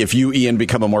 like if you, Ian,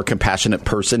 become a more compassionate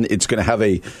person, it's going to have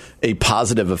a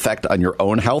positive effect on your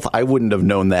own health. I wouldn't have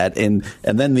known that. And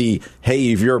then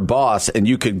hey, if you're a boss and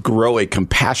you could grow a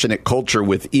compassionate culture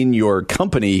within your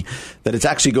company, that it's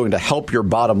actually going to help your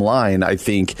bottom line. I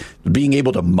think being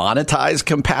able to monetize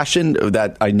compassion,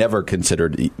 that I never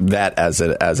considered that as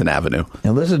an avenue.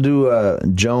 And listen to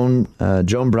Joan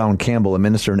Brown Campbell, a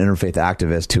minister and interfaith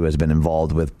activist who has been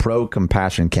involved with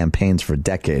pro-compassion campaigns for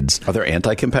decades. Are there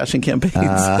anti-compassion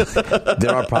campaigns?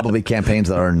 There are probably campaigns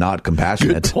that are not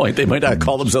compassionate. Good point. They might not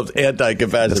call themselves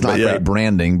anti-compassion. It's not great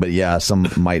branding, but yeah, some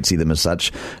might see them as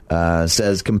such.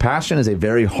 Says compassion is a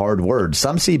very hard word.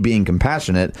 Some see being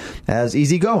compassionate as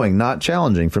easygoing, not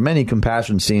challenging. For many,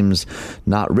 compassion seems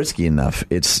not risky enough.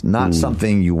 It's not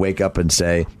something you wake up and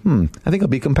say, I think I'll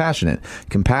be compassionate.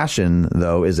 Compassion,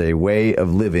 though, is a way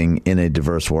of living in a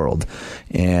diverse world.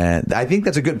 And I think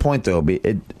that's a good point, though.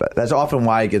 That's often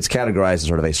why it gets categorized as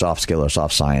sort of a soft skill or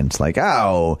soft science. Like,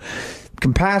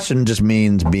 compassion just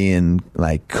means being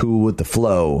like cool with the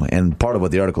flow. And part of what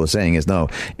the article is saying is, no,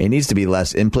 it needs to be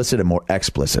less implicit and more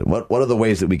explicit. What are the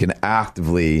ways that we can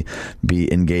actively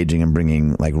be engaging and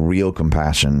bringing like real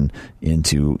compassion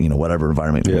into, whatever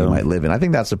environment we might live in? I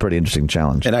think that's a pretty interesting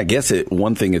challenge. And I guess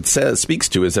one thing it speaks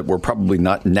to is that we're probably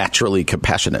not naturally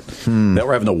compassionate. That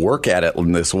we're having to work at it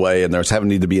in this way, and there's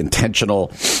need to be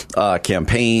intentional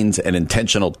campaigns and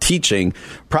intentional teaching.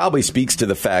 Probably speaks to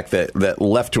the fact that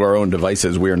left to our own devices,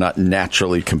 we are not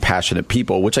naturally compassionate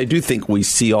people, which I do think we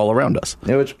see all around us.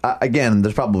 Which, again,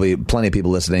 there's probably plenty of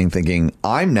people listening thinking,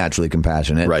 I'm naturally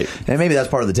compassionate. Right. And maybe that's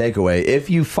part of the takeaway. If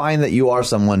you find that you are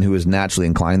someone who is naturally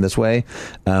inclined this way,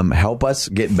 help us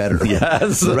get better.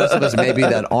 Yes. The rest of us maybe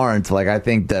that aren't. Like, I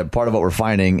think that part of what we're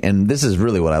finding, and this is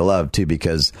really what I love, too,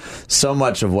 because so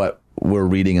much of what we're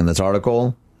reading in this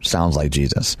article sounds like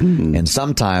Jesus. And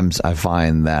sometimes I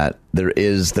find that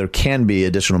there can be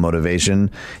additional motivation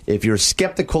if you're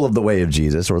skeptical of the way of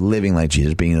Jesus or living like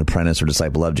Jesus, being an apprentice or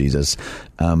disciple of Jesus.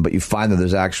 But you find that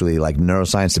there's actually like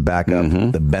neuroscience to back up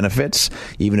the benefits.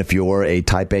 Even if you're a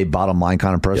type A bottom line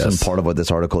kind of person, part of what this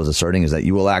article is asserting is that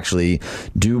you will actually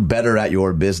do better at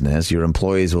your business. Your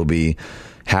employees will be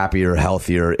happier,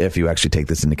 healthier if you actually take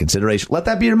this into consideration. Let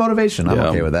that be your motivation. I'm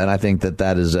okay with that. And I think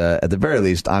that is, at the very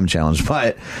least, I'm challenged by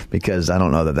it because I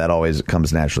don't know that always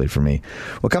comes naturally for me.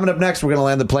 Well, coming up next, we're going to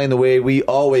land the plane the way we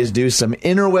always do. Some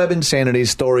interweb insanity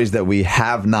stories that we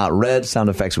have not read, sound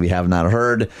effects we have not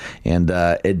heard. And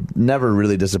it never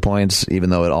really disappoints,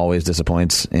 even though it always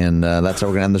disappoints. And that's how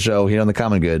we're going to end the show here on The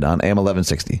Common Good on AM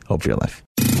 1160. Hope for your life.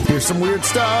 Here's some weird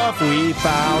stuff we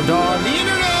found on the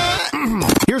internet.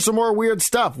 Here's some more weird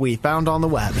stuff we found on the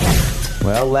web.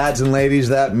 Well, lads and ladies,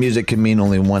 that music can mean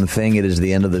only one thing. It is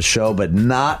the end of the show, but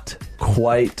not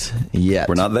quite yet.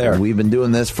 We're not there. We've been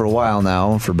doing this for a while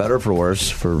now, for better or for worse,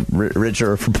 for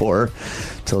richer or for poor.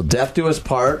 Till death do us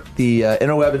part. The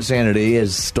interweb insanity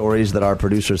is stories that our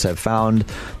producers have found.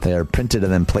 They are printed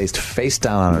and then placed face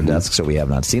down on our desks, so we have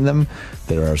not seen them.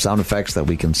 There are sound effects that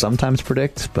we can sometimes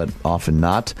predict, but often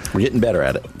not. We're getting better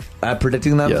at it. At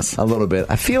predicting them? Yes. A little bit.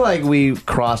 I feel like we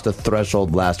crossed a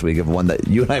threshold last week of one that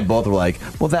you and I both were like,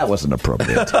 well, that wasn't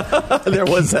appropriate. There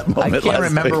was that moment. I can't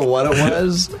remember what it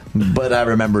was, but I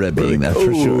remember it being there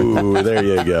for sure. Ooh, there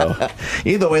you go.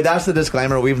 Either way, that's the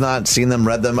disclaimer. We've not seen them,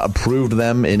 read them, approved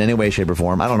them in any way, shape, or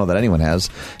form. I don't know that anyone has.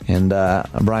 And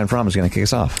Brian Fromm is going to kick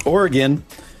us off. Oregon.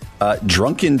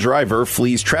 Drunken driver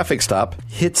flees traffic stop,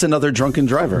 hits another drunken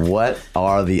driver. What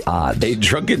are the odds? A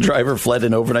drunken driver fled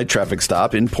an overnight traffic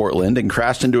stop in Portland and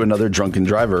crashed into another drunken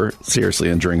driver, seriously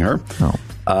injuring her. Oh.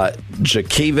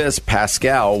 Jacavis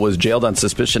Pascal was jailed on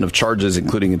suspicion of charges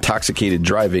including intoxicated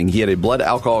driving. He had a blood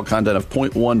alcohol content of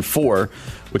 0.14,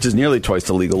 which is nearly twice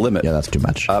the legal limit. Yeah, that's too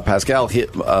much. Pascal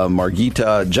hit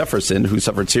Margita Jefferson, who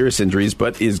suffered serious injuries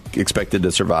but is expected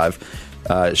to survive.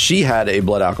 She had a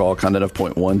blood alcohol content of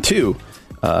 0.12.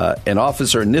 An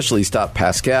officer initially stopped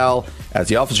Pascal. As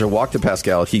the officer walked to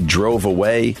Pascal, he drove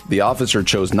away. The officer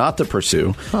chose not to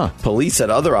pursue. Police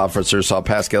said other officers saw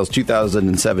Pascal's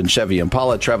 2007 Chevy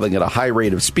Impala traveling at a high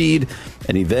rate of speed,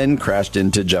 and he then crashed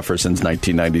into Jefferson's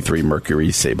 1993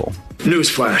 Mercury Sable.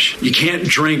 Newsflash, you can't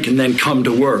drink and then come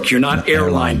to work. You're not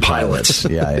airline pilots.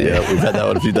 Yeah, We've had that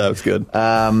one a few times. Good.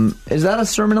 Is that a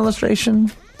sermon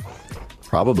illustration?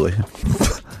 Probably.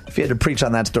 If you had to preach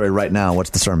on that story right now,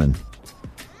 what's the sermon?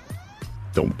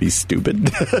 Don't be stupid.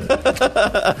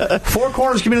 Four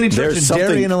Corners Community Church in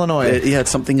Darien, Illinois. It's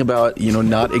something about,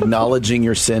 not acknowledging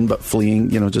your sin, but fleeing,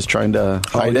 just trying to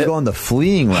hide you're it. going the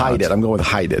fleeing route. Hide it. I'm going with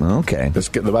hide it. Okay.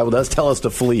 The Bible does tell us to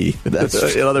flee.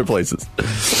 That's in other places.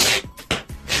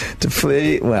 To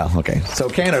flee. Well, okay. So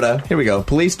Canada, here we go.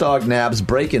 Police dog nabs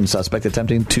break-in suspect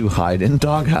attempting to hide in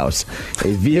doghouse.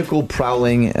 A vehicle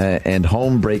prowling and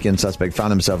home break-in suspect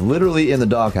found himself literally in the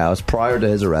doghouse prior to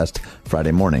his arrest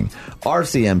Friday morning.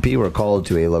 RCMP were called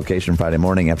to a location Friday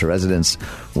morning after residents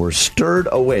were stirred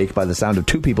awake by the sound of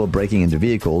two people breaking into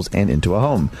vehicles and into a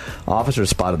home. Officers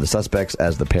spotted the suspects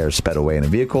as the pair sped away in a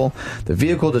vehicle. The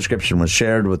vehicle description was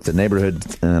shared with the neighborhood,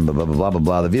 blah, blah, blah, blah,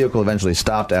 blah. The vehicle eventually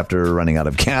stopped after running out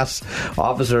of gas.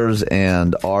 Officers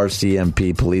and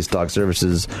RCMP Police Dog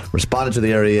Services responded to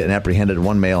the area and apprehended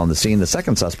one male on the scene. The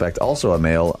second suspect, also a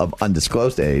male of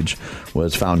undisclosed age,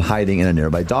 was found hiding in a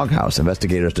nearby doghouse.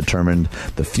 Investigators determined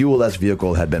the fuel-less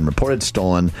vehicle had been reported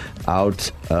stolen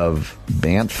out of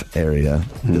Banff area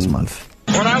this month.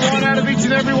 What I want out of each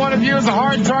and every one of you is a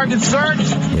hard target search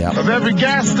of every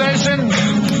gas station,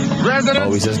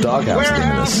 residence, he says doghouse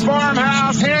warehouse,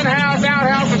 farmhouse, hen house,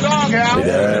 outhouse, and doghouse.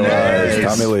 There it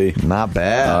was. Tommy Lee. Not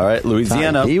bad. All right,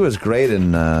 Louisiana. He was great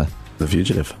in The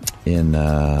Fugitive. In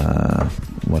the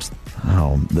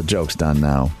joke's done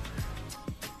now.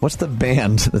 What's the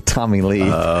band that Tommy Lee?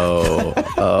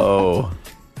 Oh.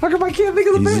 How come I can't think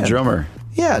of the band? He's a drummer.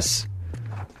 Yes.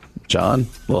 John,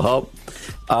 will help.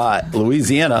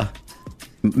 Louisiana.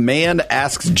 Man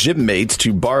asks gym mates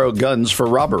to borrow guns for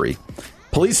robbery.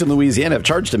 Police in Louisiana have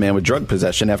charged a man with drug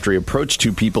possession after he approached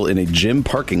two people in a gym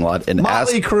parking lot and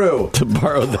Motley asked Crue to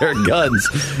borrow their guns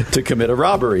to commit a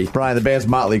robbery. Brian, the band's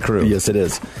Motley Crue. Yes, it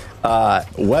is.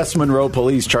 West Monroe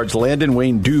police charged Landon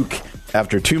Wayne Duke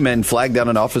after two men flagged down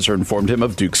an officer and informed him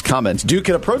of Duke's comments. Duke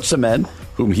had approached some men,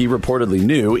 whom he reportedly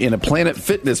knew, in a Planet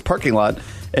Fitness parking lot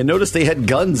and noticed they had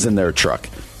guns in their truck.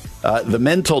 The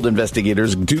men told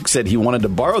investigators Duke said he wanted to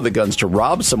borrow the guns to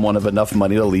rob someone of enough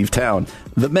money to leave town.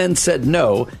 The men said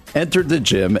no, entered the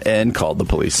gym, and called the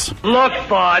police. Look,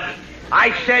 bud,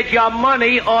 I said your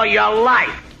money or your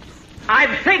life.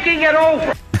 I'm thinking it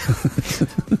over.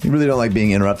 You really don't like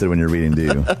being interrupted when you're reading, do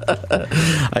you?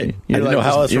 I didn't know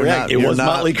how else to react. It was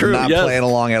Motley Crue. Not playing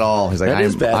along at all. He's like,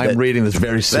 I'm reading this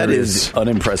very serious. That is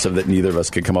unimpressive that neither of us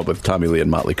could come up with Tommy Lee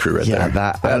and Motley Crue right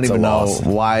there. I don't even know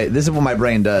why. This is what my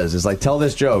brain does. It's like, tell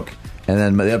this joke. And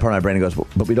then the other part of my brain goes,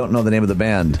 but we don't know the name of the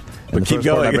band. And but the keep first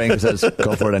going. Part of my brain says,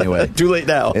 go for it anyway. Too late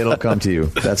now. It'll come to you.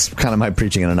 That's kind of my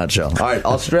preaching in a nutshell. All right,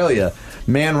 Australia.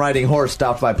 Man riding horse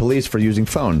stopped by police for using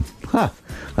phone.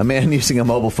 A man using a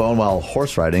mobile phone while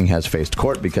horse riding has faced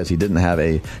court because he didn't have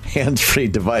a hands-free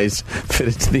device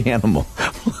fitted to the animal.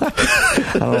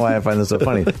 I don't know why I find this so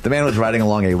funny. The man was riding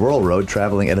along a rural road,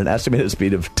 traveling at an estimated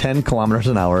speed of 10 kilometers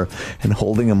an hour and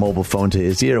holding a mobile phone to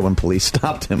his ear when police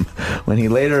stopped him. When he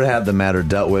later had the matter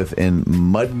dealt with in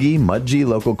Mudgee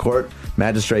local court,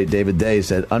 Magistrate David Day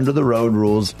said under the road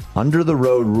rules,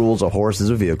 a horse is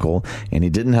a vehicle, and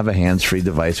he didn't have a hands-free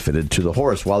device fitted to the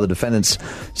horse. While the defendant's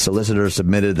solicitor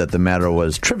submitted that the matter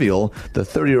was trivial, the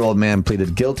 30-year-old man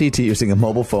pleaded guilty to using a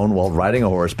mobile phone while riding a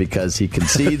horse because he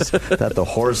concedes that the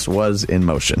horse was in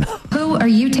motion. Who are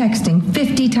you texting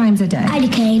 50 times a day?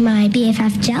 IDK, my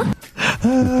BFF Joe.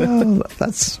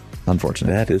 That's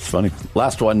unfortunate. That is funny.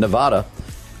 Last one, Nevada.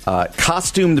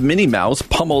 Costumed Minnie Mouse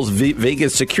pummels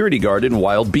Vegas security guard in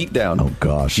wild beatdown. Oh,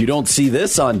 gosh. You don't see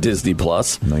this on Disney+.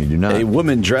 No, you do not. A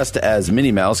woman dressed as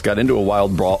Minnie Mouse got into a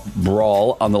wild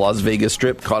brawl on the Las Vegas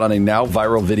Strip, caught on a now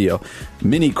viral video.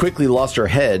 Minnie quickly lost her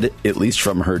head, at least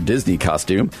from her Disney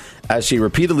costume, as she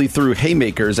repeatedly threw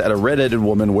haymakers at a red-headed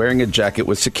woman wearing a jacket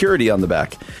with security on the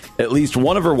back. At least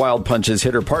one of her wild punches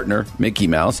hit her partner, Mickey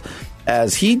Mouse,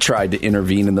 as he tried to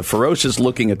intervene in the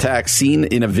ferocious-looking attack seen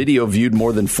in a video viewed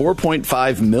more than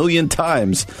 4.5 million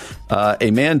times. A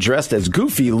man dressed as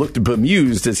Goofy looked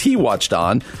bemused as he watched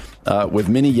on, with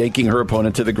Minnie yanking her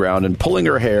opponent to the ground and pulling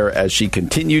her hair as she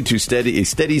continued to steady a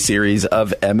steady series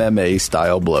of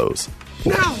MMA-style blows.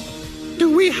 Now,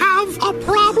 do we have a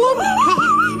problem?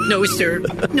 No, sir.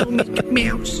 No, Mickey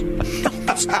Mouse.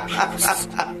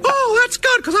 Oh, that's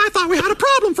good, because I thought we had a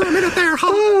problem for a minute there,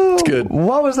 huh? It's good.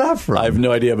 What was that from? I have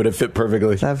no idea, but it fit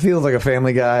perfectly. That feels like a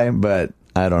Family Guy, but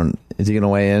I don't... Is he going to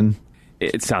weigh in?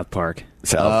 It's South Park.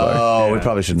 South Park. Oh, yeah, we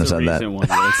probably shouldn't have said that.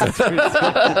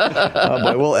 Oh,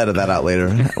 boy, we'll edit that out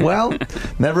later. Well,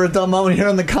 never a dull moment here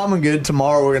on The Common Good.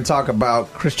 Tomorrow we're going to talk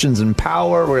about Christians in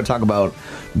power. We're going to talk about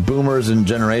boomers and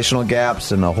generational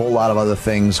gaps and a whole lot of other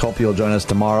things. Hope you'll join us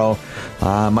tomorrow.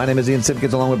 My name is Ian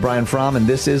Simpkins along with Brian Fromm, and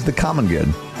this is The Common Good.